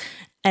feelings.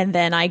 And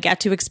then I get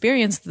to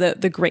experience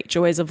the great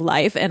joys of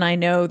life. And I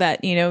know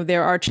that,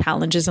 there are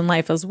challenges in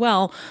life as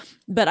well,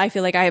 but I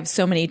feel like I have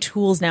so many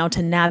tools now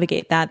to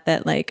navigate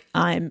that like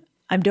I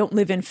don't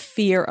live in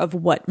fear of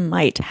what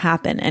might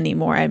happen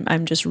anymore.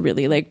 I'm just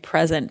really like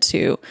present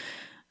to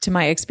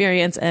my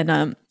experience.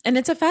 And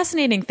it's a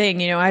fascinating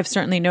thing. I've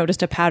certainly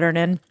noticed a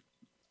pattern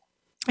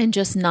in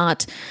just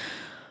not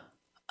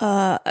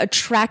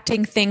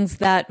attracting things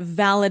that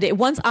validate.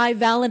 Once I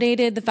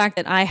validated the fact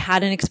that I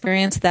had an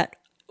experience that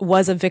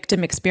was a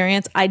victim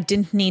experience, I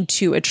didn't need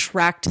to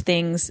attract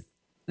things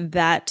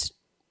that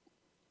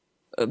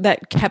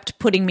kept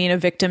putting me in a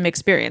victim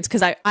experience,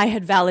 because I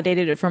had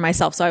validated it for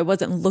myself. So I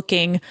wasn't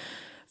looking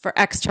for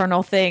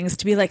external things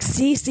to be like,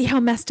 see how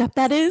messed up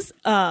that is,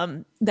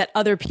 that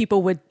other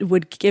people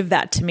would give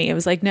that to me. It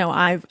was like, no,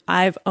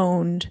 I've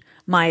owned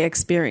my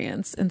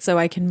experience. And so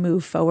I can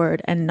move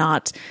forward and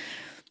not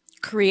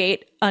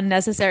create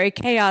unnecessary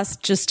chaos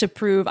just to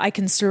prove I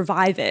can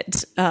survive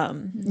it.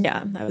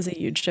 That was a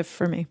huge shift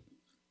for me.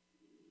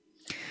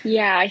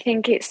 Yeah, I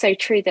think it's so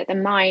true that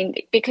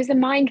because the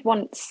mind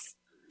wants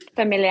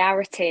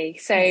familiarity.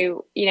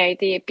 So,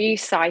 the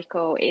abuse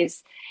cycle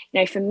is,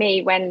 for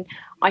me, when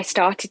I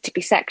started to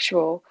be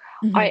sexual,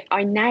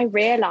 I now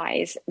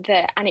realize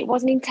that, and it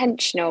wasn't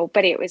intentional,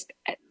 but it was,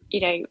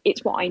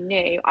 it's what I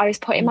knew. I was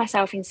putting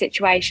myself in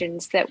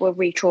situations that were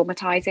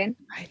re-traumatizing.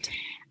 Right.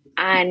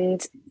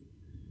 And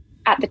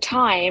at the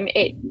time,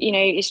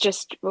 it's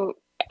just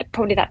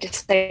probably that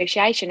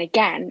dissociation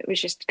again. It was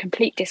just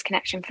complete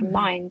disconnection from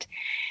mind.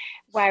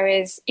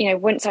 Whereas,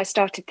 once I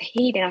started the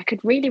healing, I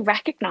could really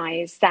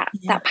recognize that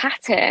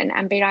pattern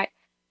and be like,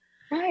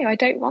 no, I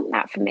don't want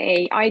that for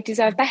me. I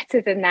deserve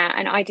better than that.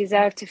 And I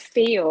deserve to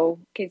feel,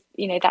 because,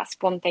 that's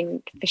one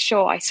thing for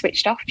sure. I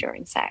switched off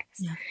during sex.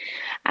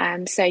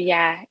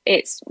 Yeah.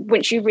 It's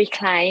once you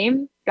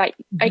reclaim, like,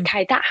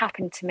 okay, that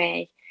happened to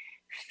me.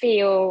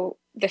 Feel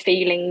the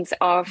feelings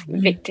of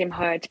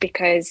victimhood,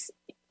 because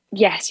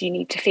yes, you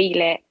need to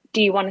feel it.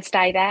 Do you want to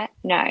stay there?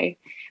 No,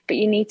 but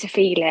you need to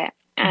feel it.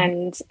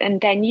 And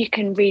then you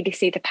can really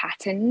see the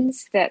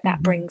patterns that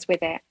brings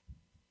with it.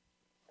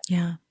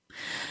 Yeah.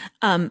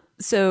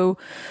 So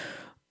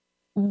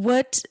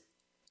what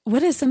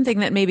is something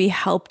that maybe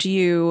helped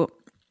you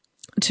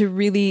to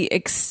really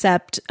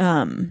accept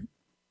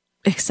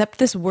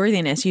this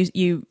worthiness?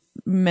 You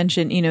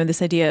mentioned,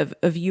 this idea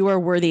of you are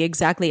worthy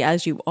exactly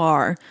as you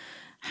are.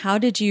 How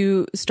did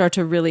you start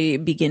to really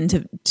begin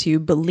to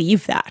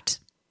believe that?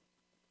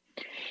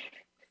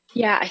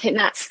 Yeah, I think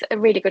that's a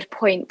really good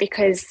point,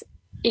 because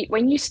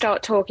when you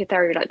start talking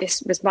therapy, like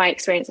this was my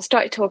experience, I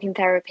started talking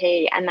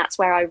therapy, and that's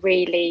where I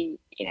really,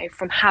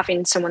 from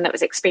having someone that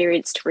was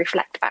experienced to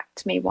reflect back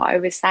to me what I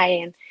was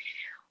saying,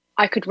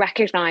 I could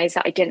recognize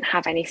that I didn't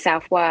have any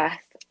self-worth,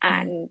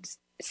 and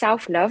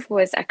self-love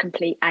was a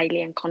complete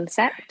alien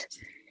concept,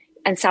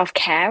 and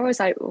self-care was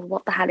like, well,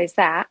 what the hell is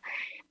that?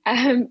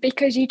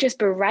 Because you just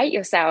berate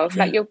yourself.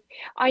 Like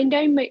I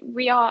know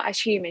we are as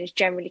humans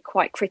generally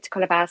quite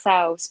critical of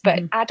ourselves,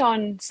 but add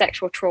on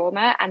sexual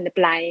trauma and the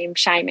blame,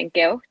 shame and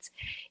guilt.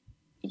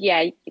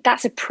 Yeah,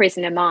 that's a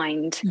prisoner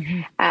mind,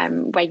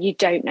 where you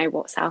don't know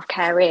what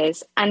self-care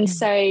is. And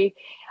so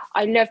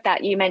I love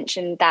that you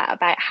mentioned that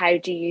about how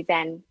do you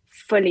then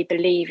fully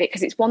believe it,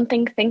 because it's one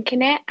thing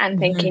thinking it and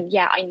thinking,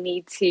 yeah, I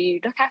need to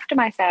look after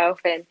myself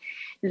and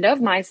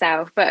love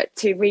myself, but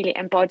to really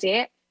embody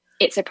it,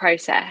 it's a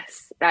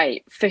process.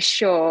 Like, for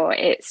sure,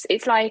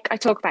 it's like I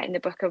talk about in the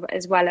book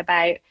as well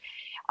about,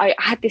 I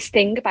had this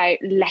thing about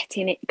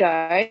letting it go,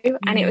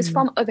 and it was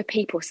from other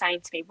people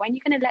saying to me, when are you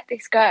going to let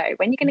this go?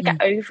 When are you going to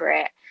get over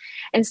it?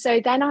 And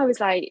so then I was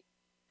like,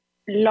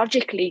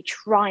 logically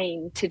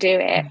trying to do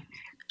it,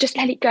 just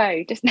let it go.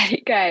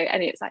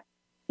 And it's like,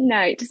 no,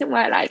 it doesn't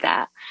work like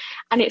that.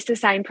 And it's the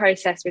same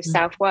process with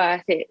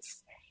self-worth.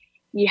 It's,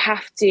 you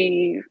have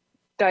to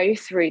go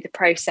through the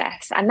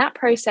process, and that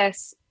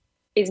process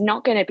is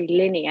not going to be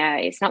linear.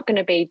 It's not going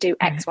to be do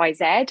X, Y,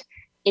 Z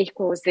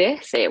equals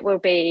this. It will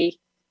be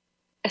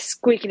a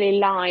squiggly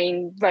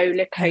line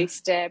roller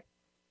coaster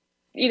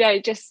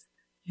just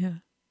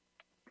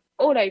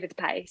all over the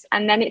place.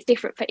 And then it's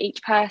different for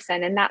each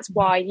person. And that's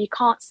why you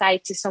can't say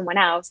to someone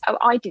else, oh,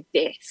 I did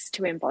this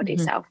to embody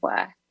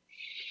self-worth.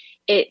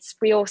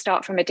 We all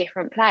start from a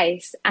different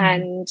place,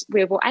 and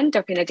we will end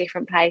up in a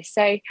different place.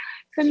 So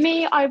for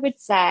me, I would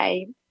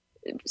say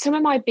some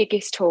of my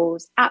biggest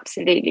tools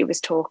absolutely was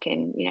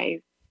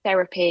talking.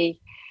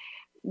 Therapy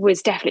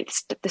was definitely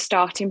the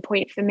starting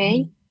point for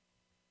me.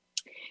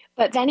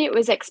 But then it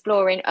was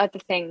exploring other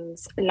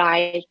things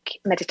like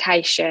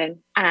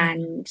meditation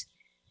and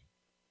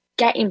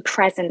getting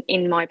present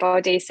in my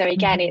body. So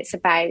again, it's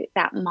about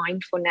that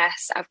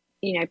mindfulness of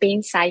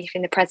being safe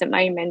in the present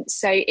moment.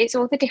 So it's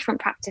all the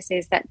different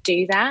practices that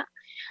do that.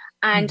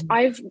 And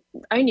I've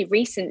only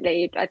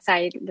recently, I'd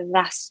say the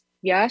last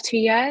 2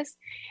 years,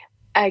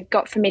 I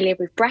got familiar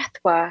with breath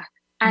work.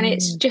 And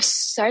it's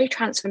just so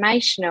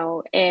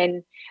transformational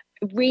in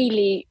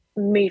really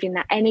moving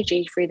that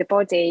energy through the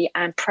body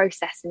and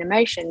processing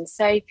emotions.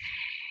 So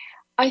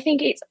I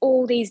think it's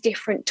all these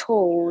different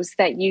tools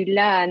that you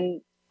learn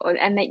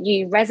and that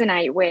you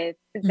resonate with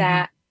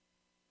that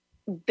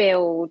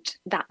build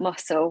that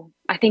muscle.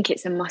 I think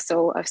it's a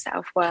muscle of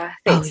self-worth.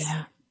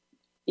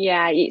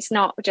 It's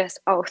not just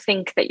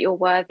think that you're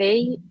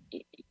worthy.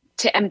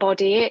 To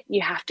embody it,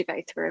 you have to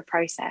go through a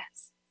process.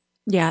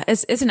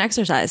 It's an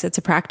exercise. It's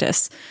a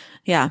practice.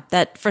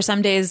 That for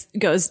some days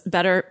goes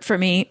better for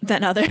me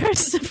than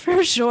others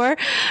for sure.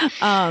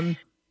 But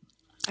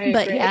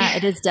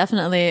it is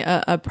definitely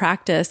a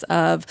practice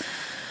of,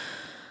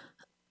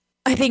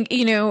 I think,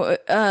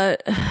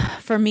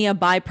 for me, a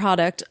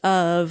byproduct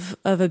of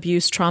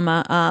abuse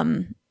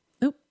trauma.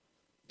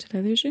 Did I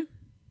lose you?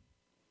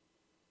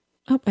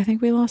 Oh, I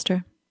think we lost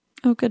her.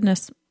 Oh,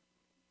 goodness.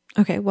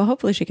 Okay. Well,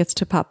 hopefully she gets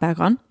to pop back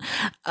on.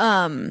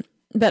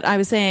 But I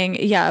was saying,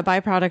 a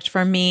byproduct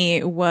for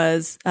me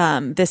was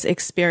this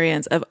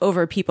experience of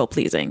over people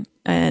pleasing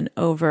and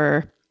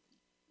over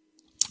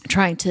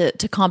trying to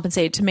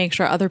compensate to make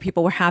sure other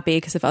people were happy.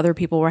 Because if other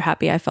people were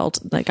happy, I felt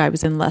like I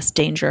was in less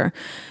danger.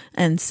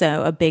 And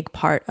so a big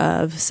part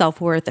of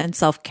self-worth and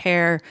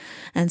self-care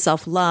and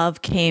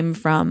self-love came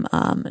from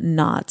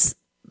not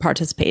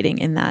participating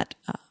in that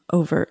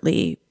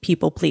overtly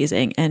people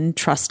pleasing and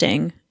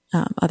trusting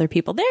other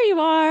people. There you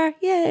are.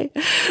 Yay.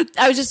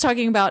 I was just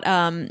talking about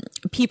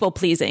people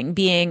pleasing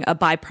being a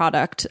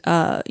byproduct,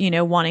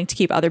 wanting to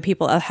keep other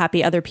people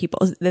happy, other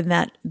people,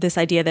 then this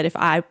idea that if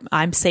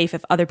I'm safe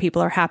if other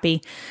people are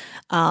happy.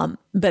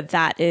 But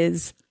that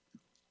is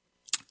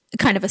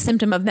kind of a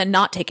symptom of then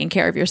not taking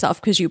care of yourself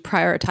because you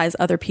prioritize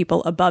other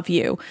people above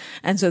you.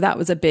 And so that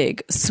was a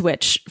big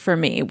switch for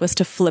me, was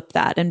to flip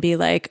that and be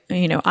like,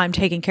 I'm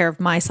taking care of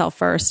myself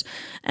first,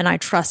 and I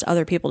trust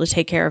other people to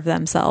take care of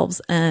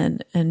themselves,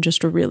 and just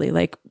to really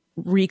like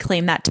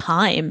reclaim that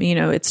time.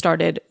 It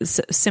started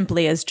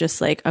simply as just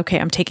like, okay,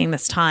 I'm taking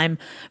this time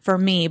for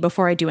me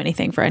before I do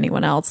anything for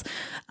anyone else.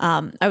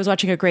 I was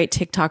watching a great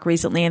TikTok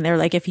recently, and they're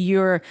like, if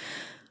you're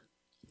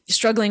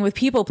struggling with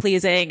people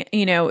pleasing,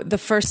 the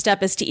first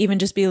step is to even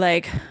just be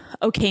like,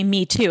 okay,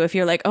 me too. If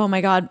you're like, oh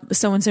my God,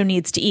 so-and-so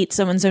needs to eat,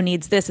 so-and-so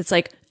needs this, it's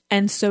like,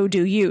 and so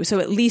do you. So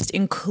at least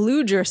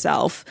include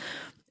yourself.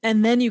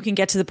 And then you can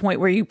get to the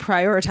point where you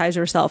prioritize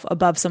yourself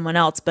above someone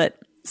else. But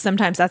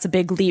sometimes that's a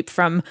big leap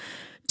from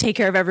take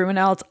care of everyone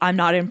else, I'm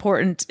not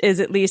important, is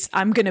at least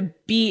I'm going to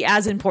be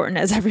as important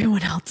as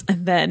everyone else.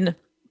 And then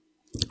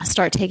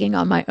start taking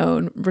on my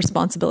own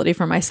responsibility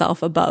for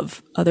myself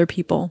above other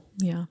people.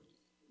 Yeah.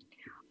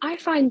 I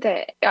find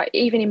that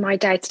even in my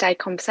day-to-day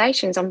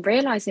conversations, I'm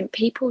realizing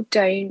people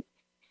don't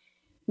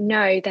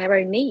know their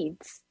own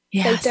needs.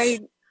 Yes. They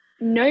don't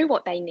know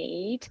what they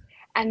need,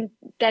 and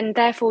then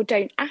therefore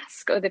don't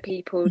ask other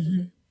people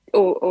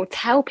or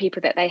tell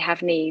people that they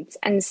have needs.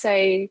 And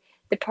so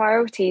the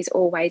priority is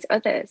always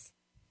others.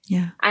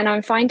 Yeah. And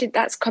I'm finding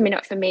that's coming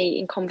up for me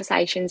in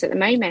conversations at the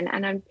moment.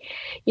 And I'm,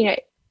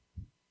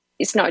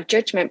 it's not a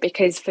judgment,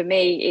 because for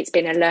me, it's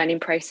been a learning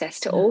process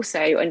to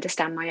also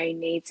understand my own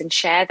needs and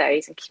share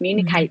those and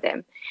communicate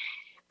them.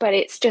 But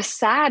it's just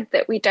sad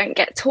that we don't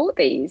get taught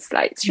these.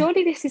 Like,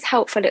 surely this is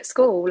helpful at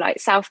school, like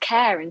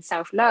self-care and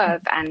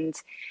self-love and,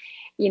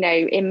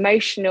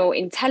 emotional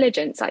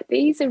intelligence. Like,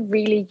 these are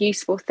really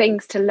useful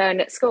things to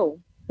learn at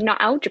school,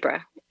 not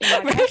algebra,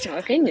 in my personal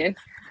opinion.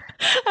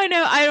 I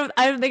know.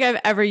 I don't think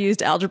I've ever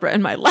used algebra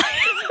in my life.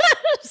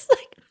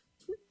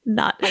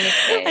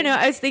 I know.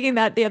 I was thinking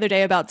that the other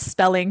day about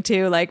spelling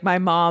too. Like, my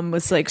mom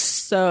was like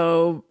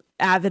so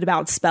avid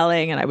about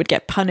spelling, and I would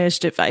get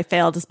punished if I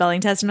failed a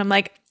spelling test. And I'm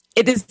like,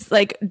 it is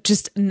like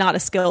just not a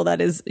skill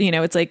that is,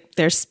 it's like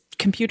there's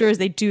computers,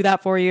 they do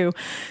that for you.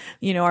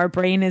 Our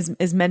brain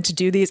is meant to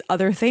do these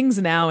other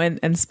things now,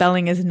 and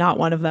spelling is not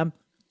one of them.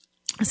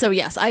 So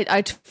yes,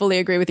 I fully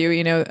agree with you.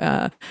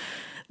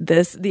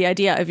 The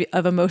idea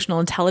of emotional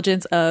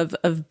intelligence,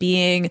 of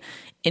being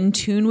in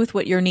tune with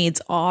what your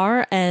needs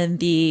are, and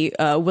the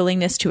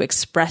willingness to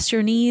express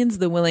your needs,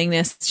 the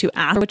willingness to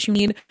ask what you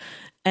need,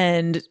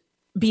 and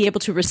be able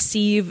to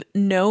receive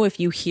no if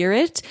you hear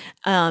it,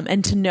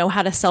 and to know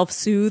how to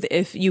self-soothe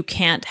if you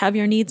can't have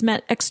your needs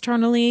met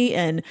externally.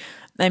 And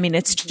I mean,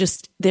 it's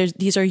just,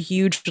 these are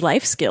huge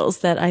life skills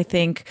that I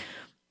think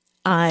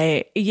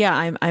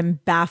I'm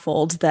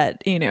baffled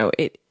that, you know,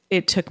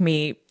 it took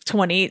me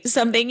 20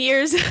 something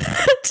years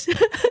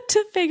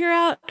to figure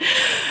out.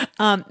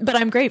 But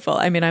I'm grateful.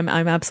 I mean, I'm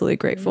absolutely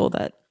grateful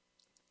that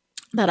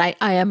I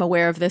am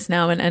aware of this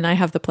now, and I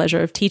have the pleasure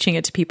of teaching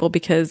it to people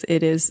because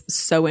it is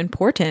so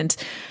important.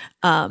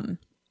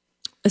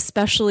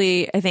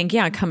 Especially, I think,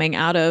 coming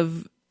out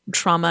of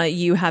trauma,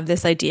 you have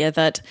this idea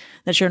that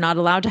you're not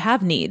allowed to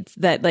have needs,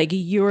 that like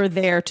you're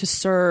there to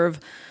serve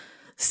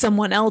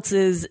someone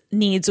else's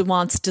needs,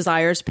 wants,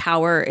 desires,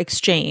 power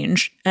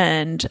exchange.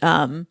 And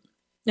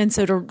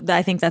so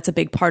I think that's a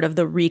big part of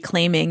the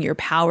reclaiming your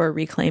power,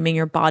 reclaiming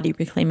your body,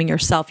 reclaiming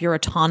yourself, your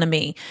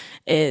autonomy,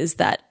 is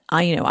that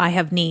I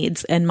have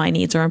needs and my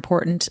needs are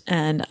important,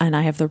 and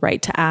I have the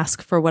right to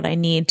ask for what I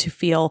need to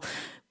feel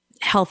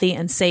healthy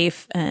and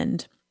safe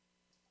and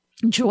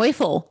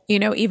joyful,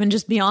 even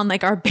just beyond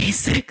like our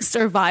basic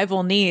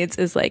survival needs,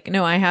 is like,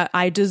 no,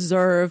 I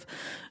deserve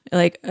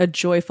like a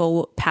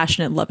joyful,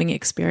 passionate, loving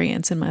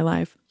experience in my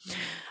life.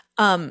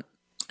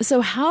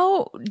 So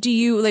how do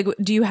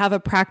you have a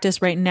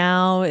practice right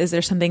now? Is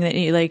there something that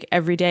you like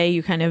every day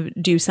you kind of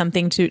do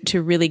something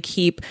to really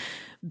keep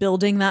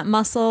building that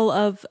muscle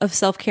of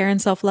self-care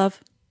and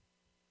self-love?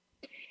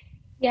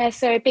 Yeah,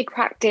 so a big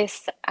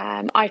practice.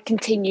 I've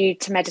continued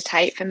to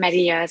meditate for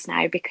many years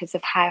now because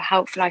of how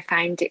helpful I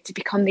found it to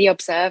become the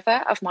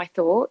observer of my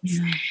thoughts.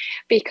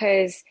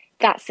 Because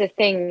that's the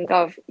thing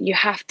of, you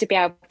have to be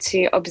able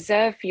to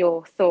observe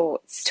your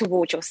thoughts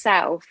toward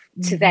yourself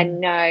to then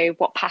know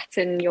what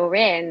pattern you're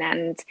in.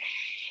 And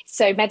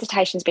so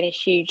meditation's been a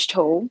huge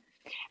tool.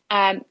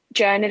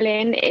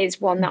 Journaling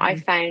is one that I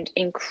found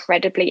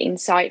incredibly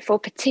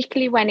insightful,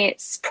 particularly when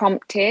it's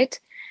prompted.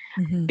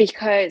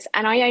 Because,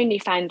 and I only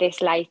found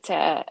this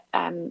later,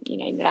 in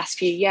the last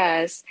few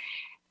years,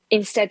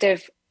 instead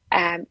of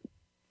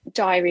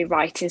diary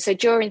writing. So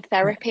during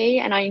therapy,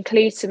 and I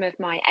include some of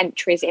my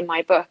entries in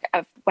my book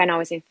of when I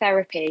was in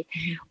therapy,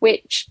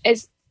 which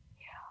is,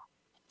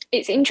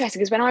 it's interesting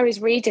because when I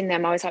was reading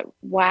them, I was like,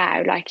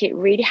 wow, like it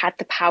really had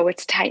the power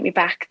to take me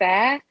back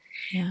there.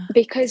 Yeah.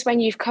 Because when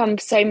you've come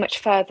so much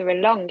further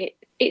along,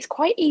 it's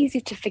quite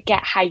easy to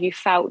forget how you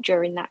felt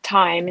during that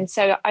time. And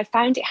so I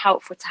found it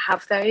helpful to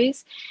have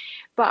those.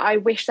 But I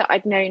wish that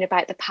I'd known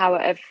about the power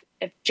of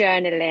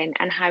journaling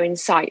and how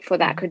insightful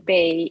that could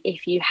be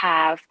if you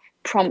have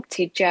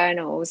prompted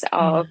journals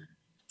of,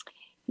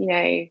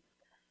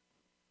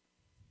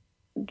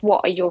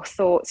 what are your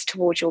thoughts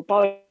towards your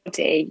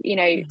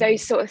body?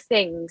 Those sort of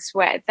things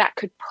where that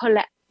could pull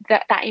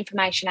that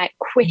information out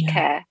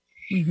quicker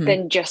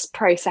than just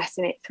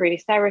processing it through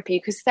therapy.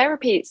 Because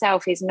therapy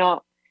itself is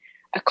not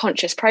a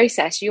conscious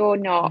process. You're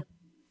not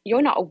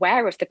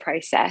aware of the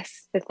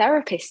process. The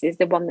therapist is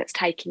the one that's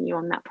taking you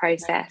on that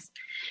process.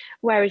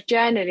 Whereas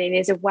journaling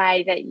is a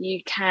way that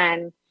you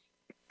can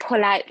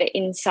pull out the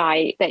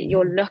insight that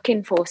you're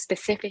looking for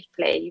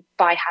specifically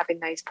by having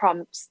those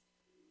prompts.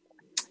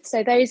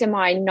 So those are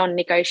my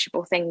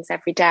non-negotiable things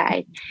every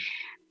day.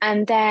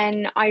 And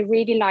then I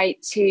really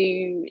like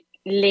to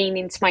lean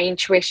into my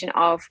intuition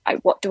of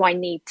what do I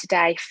need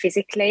today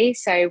physically?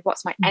 So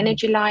what's my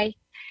energy like?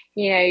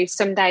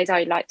 Some days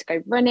I like to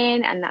go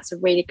running, and that's a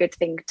really good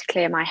thing to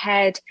clear my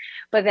head.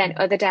 But then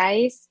other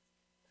days,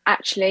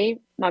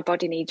 actually, my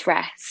body needs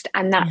rest.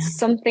 And that's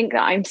something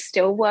that I'm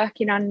still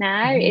working on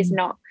now, is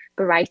not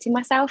berating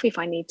myself if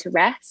I need to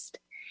rest.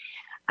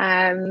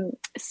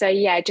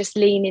 Just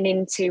leaning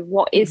into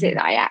what is it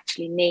that I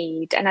actually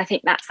need. And I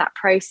think that's that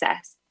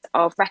process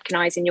of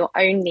recognizing your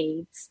own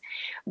needs,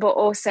 but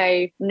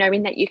also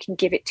knowing that you can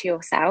give it to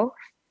yourself.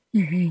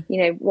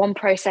 One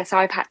process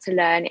I've had to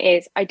learn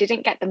is I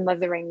didn't get the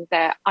mothering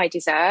that I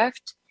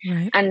deserved.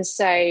 And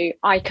so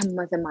I can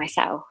mother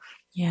myself.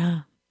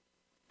 Yeah.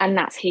 And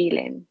that's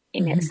healing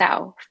in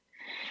itself.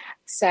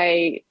 So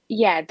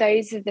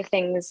those are the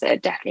things that are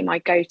definitely my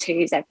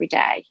go-tos every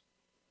day.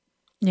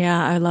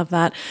 Yeah, I love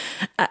that.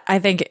 I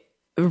think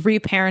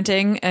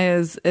reparenting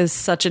is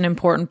such an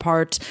important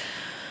part,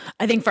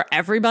 I think, for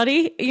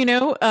everybody,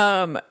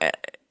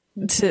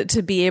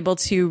 to be able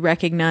to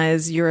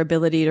recognize your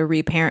ability to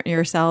reparent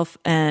yourself.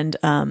 And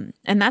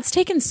that's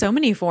taken so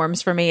many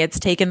forms for me.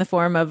 It's taken the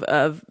form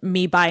of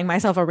me buying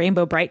myself a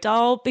Rainbow Bright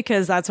doll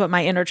because that's what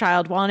my inner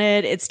child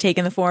wanted. It's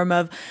taken the form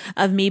of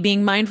me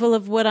being mindful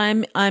of what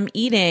I'm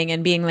eating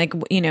and being like,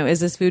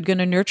 is this food going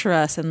to nurture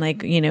us? And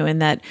like,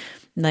 and that,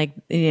 like,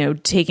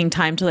 taking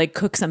time to like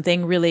cook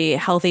something really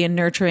healthy and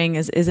nurturing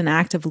is an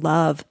act of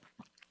love.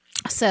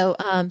 So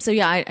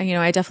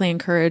I definitely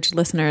encourage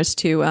listeners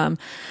to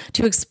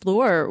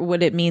explore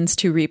what it means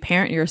to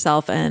reparent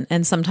yourself.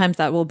 And sometimes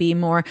that will be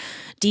more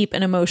deep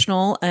and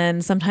emotional.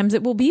 And sometimes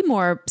it will be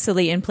more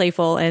silly and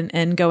playful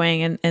and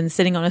going and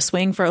sitting on a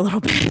swing for a little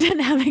bit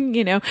and having,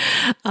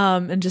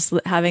 and just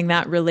having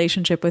that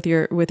relationship with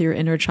your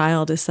inner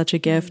child is such a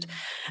gift.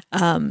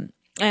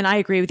 And I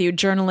agree with you.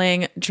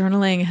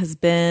 Journaling has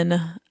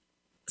been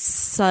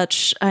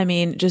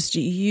just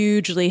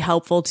hugely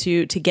helpful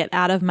to get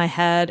out of my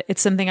head.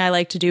 It's something I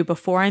like to do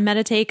before I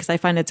meditate because I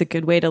find it's a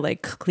good way to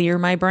like clear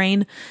my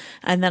brain,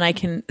 and then I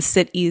can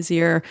sit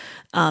easier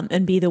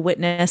and be the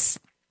witness.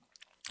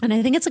 And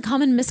I think it's a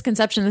common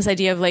misconception, this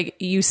idea of like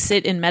you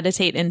sit and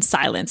meditate in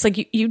silence.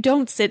 Like you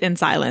don't sit in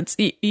silence.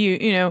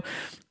 You know,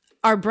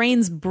 our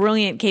brain's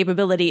brilliant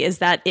capability is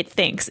that it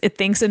thinks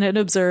and it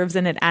observes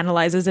and it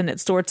analyzes and it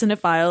sorts and it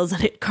files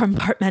and it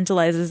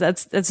compartmentalizes.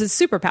 That's a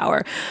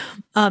superpower.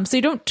 So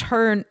you don't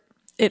turn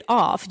it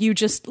off. You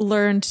just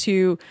learn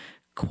to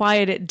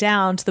quiet it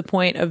down to the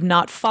point of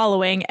not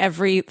following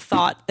every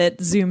thought that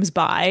zooms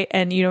by,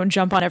 and you don't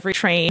jump on every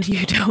train.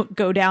 You don't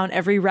go down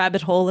every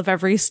rabbit hole of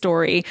every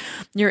story.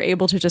 You're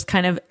able to just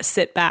kind of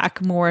sit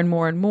back more and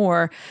more and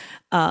more.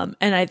 And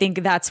I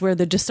think that's where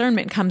the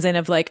discernment comes in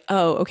of like,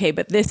 oh, okay,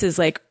 but this is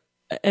like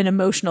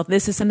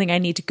this is something I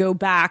need to go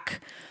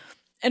back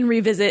and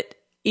revisit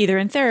either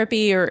in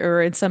therapy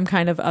or in some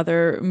kind of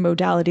other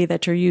modality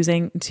that you're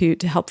using to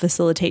help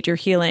facilitate your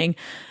healing.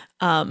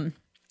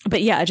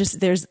 But yeah,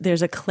 just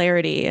there's a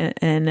clarity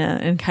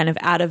and kind of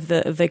out of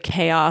the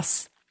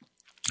chaos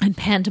and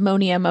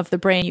pandemonium of the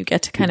brain, you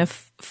get to kind of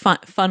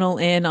funnel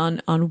in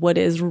on what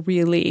is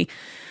really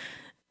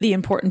the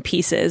important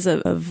pieces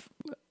of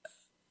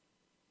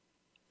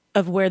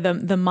where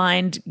the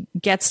mind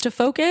gets to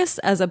focus,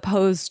 as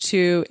opposed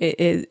to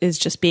it is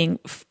just being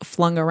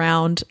flung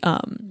around.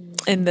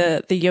 In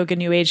the yoga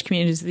new age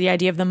communities, the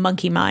idea of the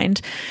monkey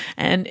mind,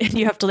 and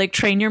you have to like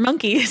train your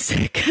monkeys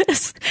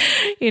because,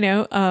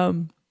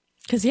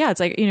 because yeah, it's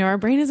like, our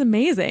brain is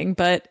amazing,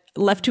 but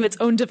left to its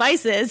own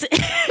devices,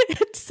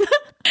 it's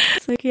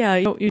like, yeah,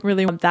 you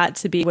really want that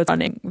to be what's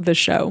running the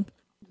show.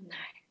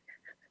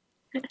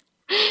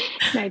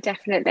 No,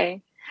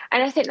 definitely.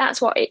 And I think that's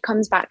what it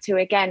comes back to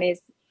again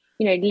is,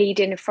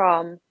 leading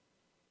from,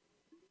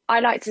 I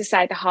like to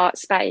say the heart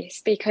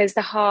space, because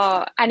the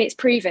heart, and it's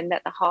proven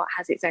that the heart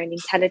has its own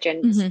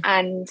intelligence. Mm-hmm.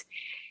 And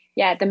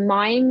yeah, the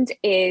mind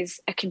is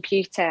a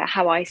computer,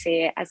 how I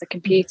see it as a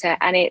computer.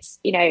 And it's,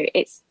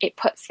 it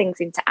puts things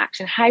into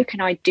action. How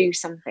can I do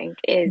something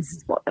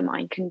is what the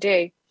mind can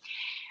do.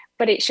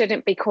 But it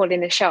shouldn't be calling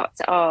the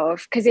shots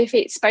of, because if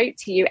it spoke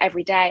to you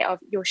every day of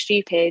you're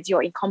stupid,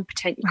 you're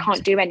incompetent, you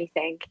can't do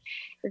anything,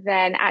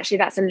 then actually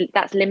that's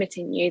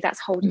limiting you,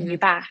 that's holding you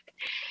back.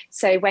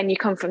 So when you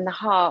come from the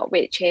heart,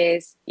 which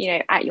is,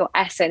 at your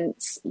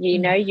essence,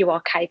 you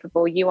are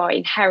capable, you are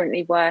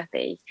inherently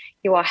worthy,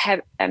 you are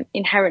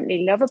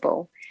inherently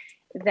lovable,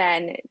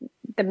 then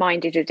the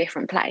mind is a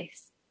different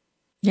place.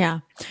 Yeah.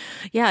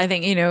 Yeah. I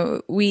think,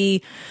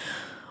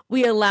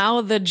 we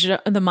allow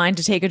the mind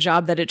to take a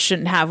job that it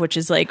shouldn't have, which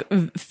is like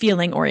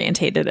feeling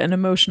orientated and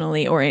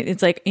emotionally oriented.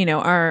 It's like,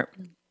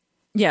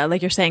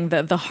 like you're saying,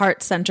 the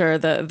heart center,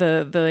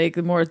 the like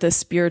more the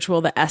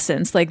spiritual, the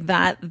essence, like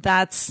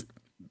that's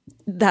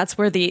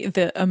where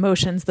the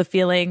emotions, the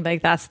feeling,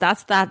 like that's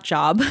that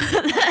job.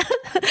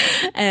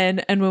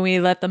 and when we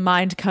let the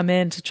mind come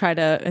in to try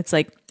to, it's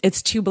like,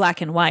 it's too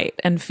black and white,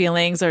 and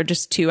feelings are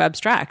just too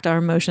abstract. Our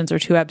emotions are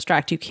too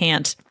abstract. You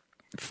can't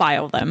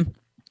file them.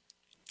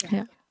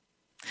 Yeah.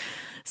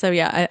 So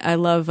yeah, I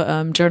love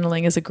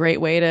journaling is a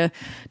great way to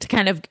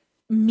kind of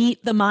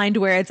meet the mind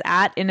where it's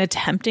at in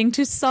attempting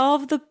to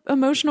solve the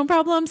emotional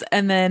problems,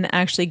 and then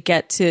actually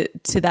get to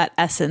that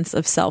essence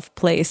of self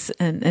place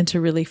and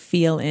to really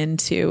feel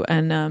into.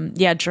 And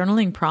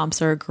journaling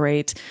prompts are a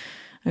great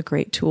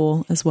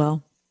tool as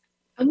well.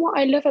 And what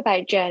I love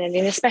about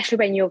journaling, especially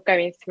when you're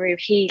going through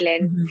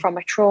healing from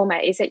a trauma,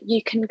 is that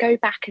you can go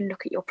back and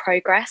look at your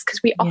progress,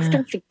 because we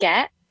often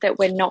forget that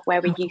we're not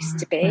where we used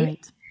to be.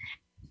 Right.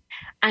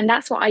 And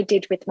that's what I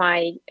did with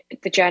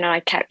the journal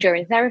I kept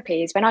during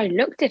therapy, is when I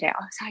looked at it,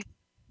 I was like,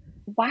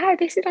 wow,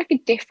 this is like a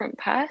different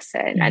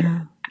person. Yeah.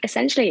 And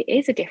essentially it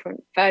is a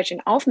different version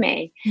of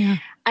me. Yeah.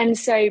 And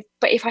so,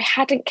 but if I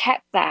hadn't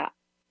kept that,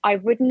 I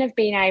wouldn't have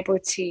been able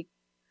to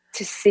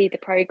see the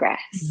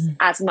progress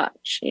as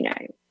much,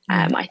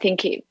 I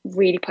think it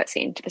really puts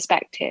it into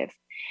perspective.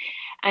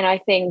 And I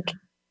think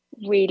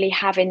really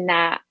having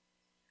that,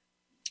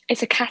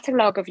 it's a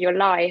catalogue of your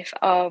life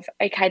of,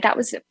 okay, that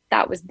was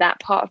that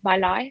part of my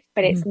life,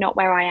 but it's not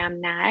where I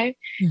am now.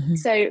 Mm-hmm.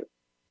 So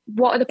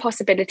what are the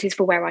possibilities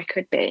for where I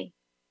could be?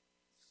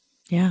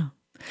 Yeah.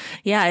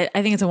 Yeah.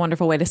 I think it's a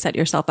wonderful way to set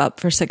yourself up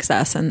for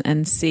success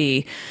and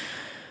see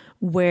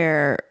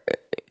honor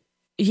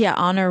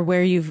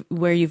where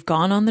you've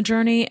gone on the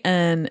journey,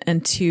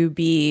 and to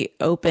be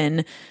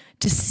open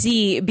to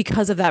see,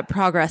 because of that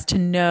progress, to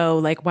know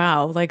like,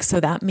 wow, like, so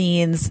that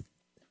means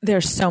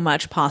there's so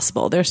much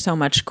possible. There's so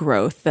much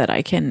growth that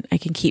I can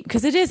keep,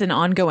 because it is an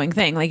ongoing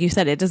thing. Like you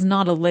said, it is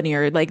not a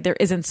linear, like there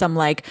isn't some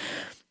like,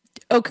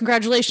 oh,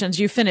 congratulations,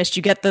 you finished,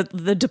 you get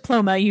the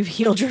diploma, you've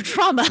healed your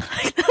trauma.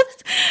 Like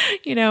that's,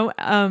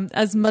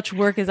 as much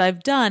work as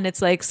I've done,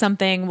 it's like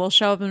something will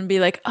show up and be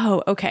like,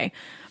 oh, okay,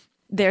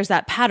 there's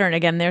that pattern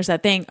again. There's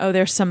that thing, oh,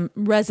 there's some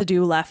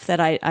residue left that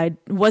I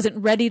wasn't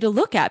ready to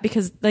look at,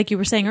 because like you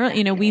were saying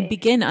earlier, we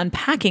begin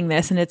unpacking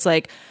this and it's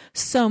like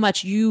so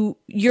much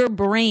your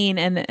brain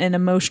and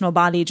emotional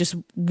body just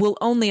will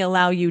only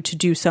allow you to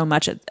do so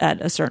much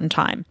at a certain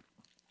time,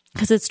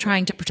 because it's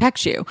trying to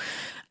protect you.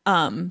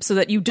 So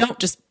that you don't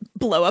just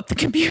blow up the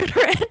computer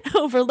and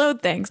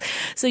overload things.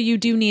 So you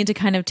do need to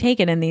kind of take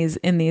it in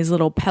these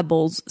little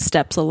pebbles,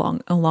 steps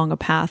along a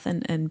path,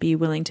 and be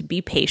willing to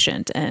be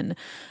patient and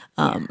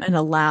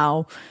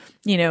allow,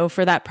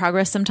 for that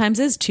progress sometimes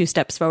is 2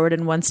 steps forward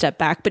and 1 step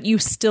back, but you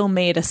still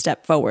made a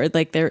step forward.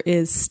 Like there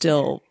is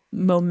still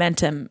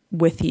momentum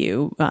with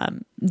you,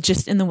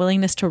 just in the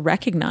willingness to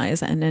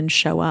recognize and then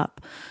show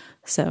up.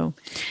 So,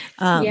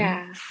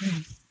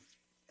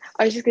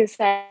 I was just going to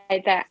say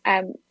that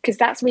because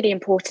that's really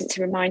important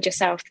to remind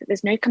yourself that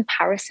there's no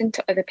comparison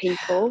to other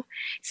people.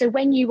 So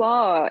when you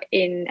are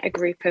in a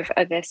group of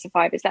other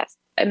survivors, that's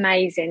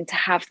amazing to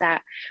have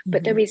that.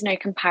 But there is no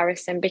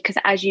comparison, because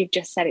as you've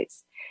just said,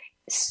 it's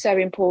so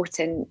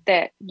important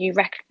that you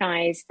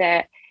recognize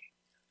that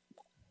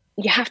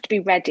you have to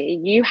be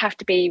ready. You have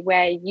to be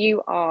where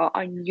you are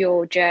on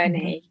your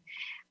journey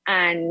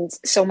and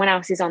someone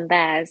else is on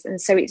theirs.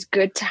 And so it's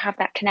good to have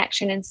that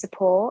connection and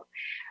support,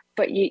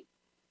 but you're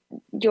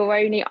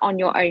only on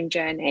your own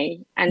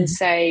journey. And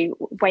so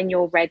when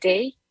you're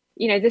ready,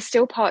 there's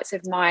still parts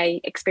of my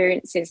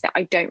experiences that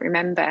I don't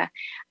remember,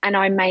 and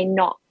I may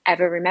not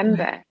ever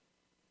remember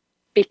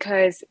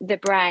because the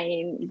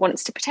brain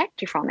wants to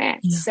protect you from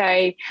it. So,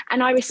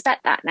 and I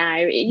respect that now.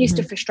 It used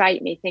to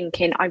frustrate me,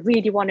 thinking I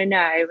really want to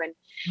know.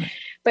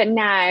 But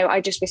now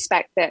I just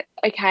respect that,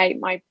 okay,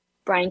 my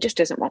brain just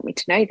doesn't want me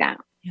to know that.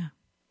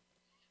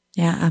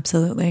 Yeah,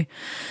 absolutely.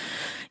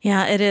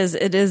 Yeah, it is,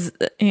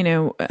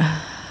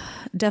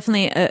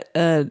 definitely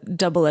a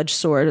double-edged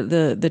sword,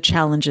 the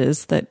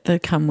challenges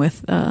that come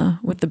with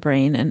the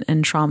brain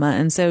and trauma.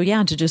 And so,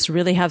 to just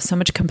really have so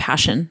much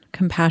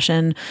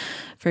compassion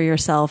for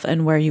yourself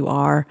and where you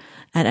are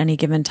at any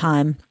given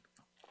time,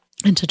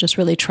 and to just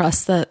really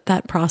trust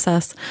that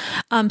process.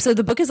 So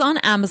the book is on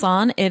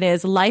Amazon. It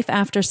is Life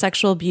After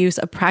Sexual Abuse,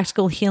 a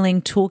practical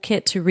healing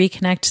toolkit to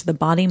reconnect to the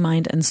body,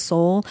 mind, and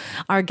soul.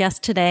 Our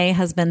guest today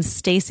has been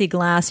Stacy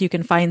Glass. You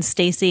can find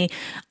Stacy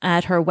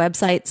at her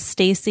website,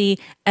 Stacie,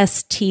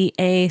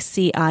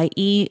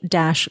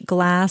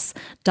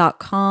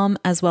 STACIE-glass.com,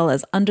 as well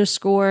as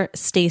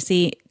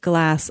 _Stacy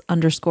Glass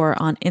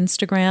 _ on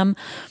Instagram.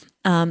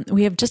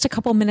 We have just a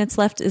couple minutes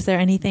left. Is there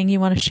anything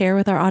you want to share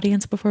with our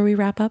audience before we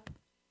wrap up?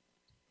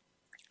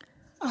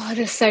 Oh,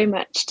 there's so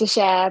much to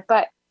share,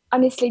 but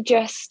honestly,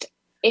 just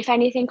if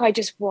anything, I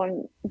just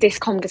want this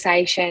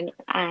conversation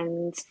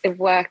and the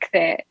work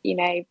that,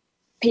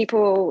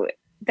 people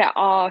that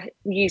are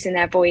using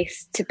their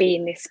voice to be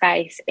in this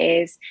space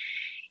is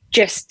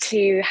just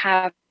to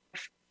have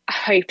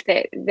hope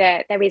that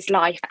there is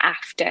life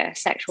after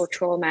sexual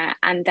trauma,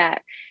 and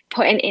that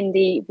putting in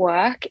the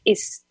work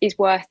is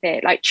worth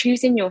it. Like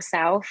choosing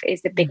yourself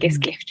is the biggest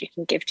gift you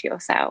can give to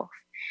yourself.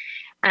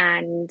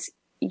 And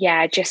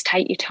just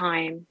take your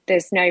time.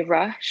 There's no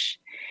rush.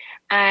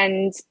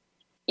 And,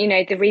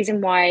 the reason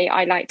why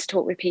I like to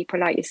talk with people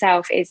like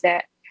yourself is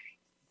that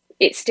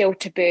it's still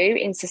taboo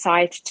in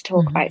society to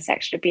talk about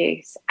sexual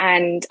abuse.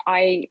 And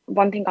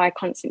one thing I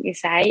constantly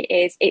say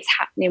is it's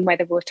happening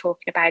whether we're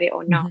talking about it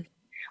or not.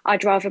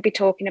 I'd rather be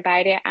talking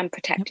about it and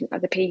protecting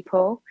other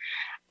people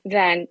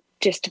than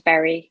just to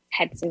bury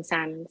heads in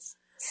sands.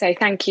 So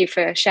thank you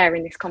for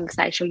sharing this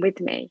conversation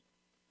with me.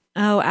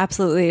 Oh,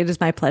 absolutely. It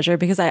is my pleasure,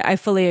 because I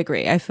fully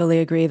agree. I fully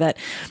agree that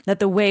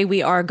the way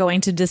we are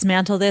going to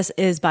dismantle this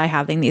is by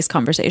having these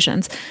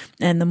conversations.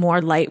 And the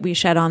more light we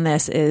shed on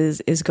this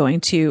is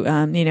going to,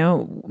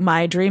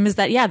 my dream is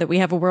that we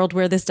have a world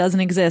where this doesn't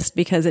exist,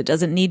 because it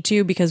doesn't need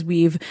to, because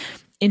we've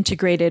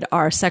integrated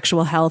our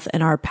sexual health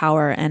and our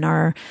power and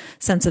our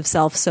sense of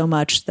self so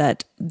much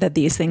that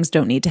these things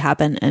don't need to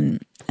happen.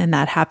 And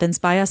that happens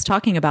by us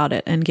talking about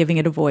it and giving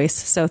it a voice.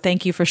 So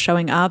thank you for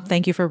showing up.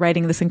 Thank you for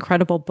writing this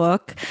incredible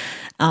book.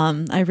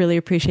 I really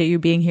appreciate you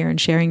being here and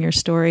sharing your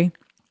story.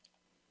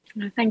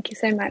 Thank you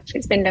so much.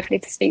 It's been lovely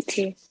to speak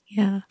to you.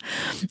 Yeah.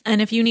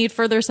 And if you need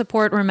further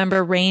support,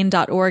 remember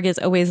RAINN.org is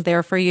always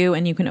there for you.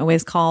 And you can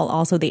always call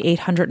also the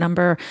 800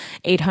 number,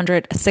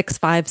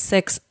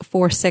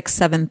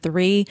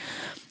 800-656-4673.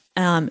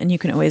 And you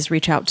can always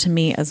reach out to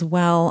me as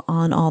well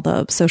on all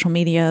the social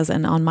medias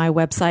and on my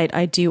website.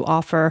 I do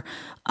offer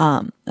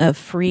a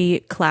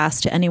free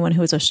class to anyone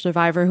who is a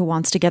survivor who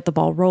wants to get the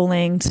ball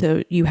rolling.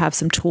 So you have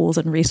some tools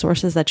and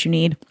resources that you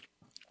need.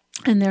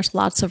 And there's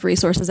lots of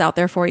resources out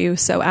there for you.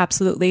 So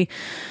absolutely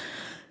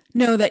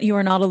know that you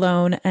are not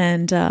alone,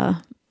 and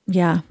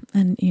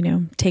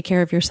take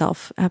care of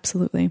yourself.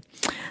 Absolutely.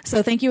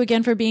 So thank you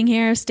again for being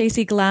here.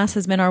 Stacy Glass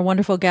has been our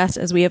wonderful guest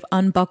as we have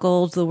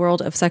unbuckled the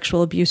world of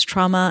sexual abuse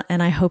trauma.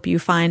 And I hope you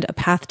find a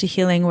path to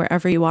healing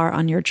wherever you are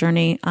on your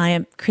journey. I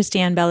am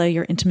Christiane Bella,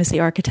 your intimacy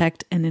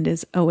architect, and it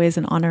is always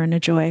an honor and a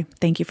joy.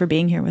 Thank you for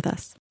being here with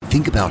us.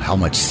 Think about how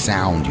much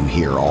sound you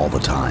hear all the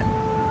time.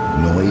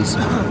 Noise,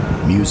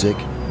 music,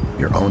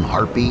 Your own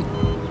heartbeat?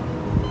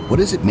 What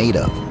is it made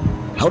of?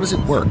 How does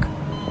it work?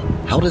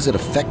 How does it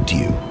affect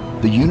you?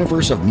 The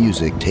universe of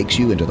music takes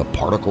you into the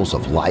particles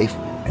of life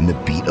and the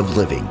beat of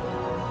living.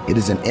 It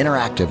is an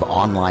interactive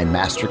online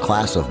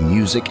masterclass of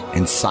music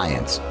and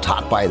science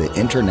taught by the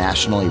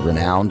internationally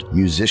renowned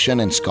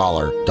musician and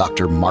scholar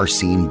Dr.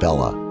 Marcin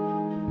Bella.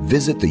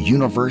 Visit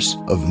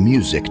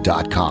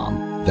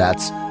theuniverseofmusic.com.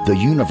 That's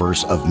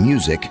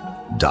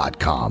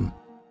theuniverseofmusic.com.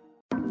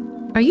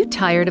 Are you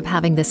tired of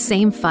having the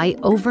same fight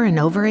over and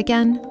over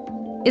again?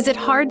 Is it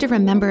hard to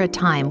remember a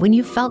time when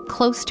you felt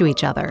close to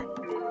each other?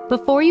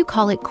 Before you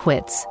call it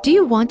quits, do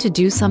you want to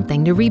do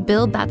something to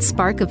rebuild that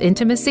spark of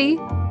intimacy?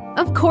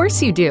 Of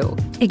course you do.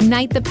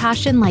 Ignite the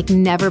passion like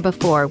never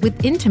before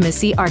with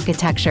Intimacy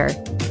Architecture.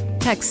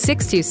 Text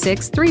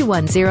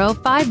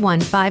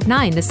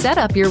 626-310-5159 to set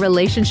up your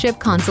relationship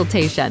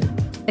consultation.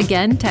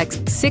 Again,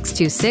 text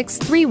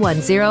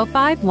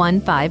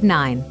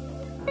 626-310-5159.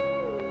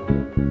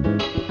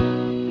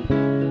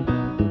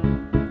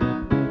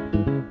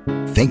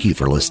 Thank you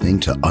for listening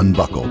to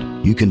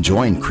Unbuckled. You can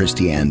join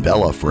Christiane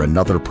Bella for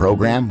another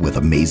program with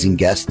amazing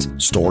guests,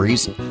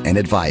 stories, and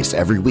advice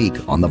every week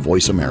on the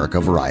Voice America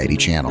Variety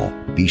channel.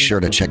 Be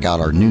sure to check out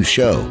our new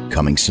show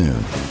coming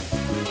soon.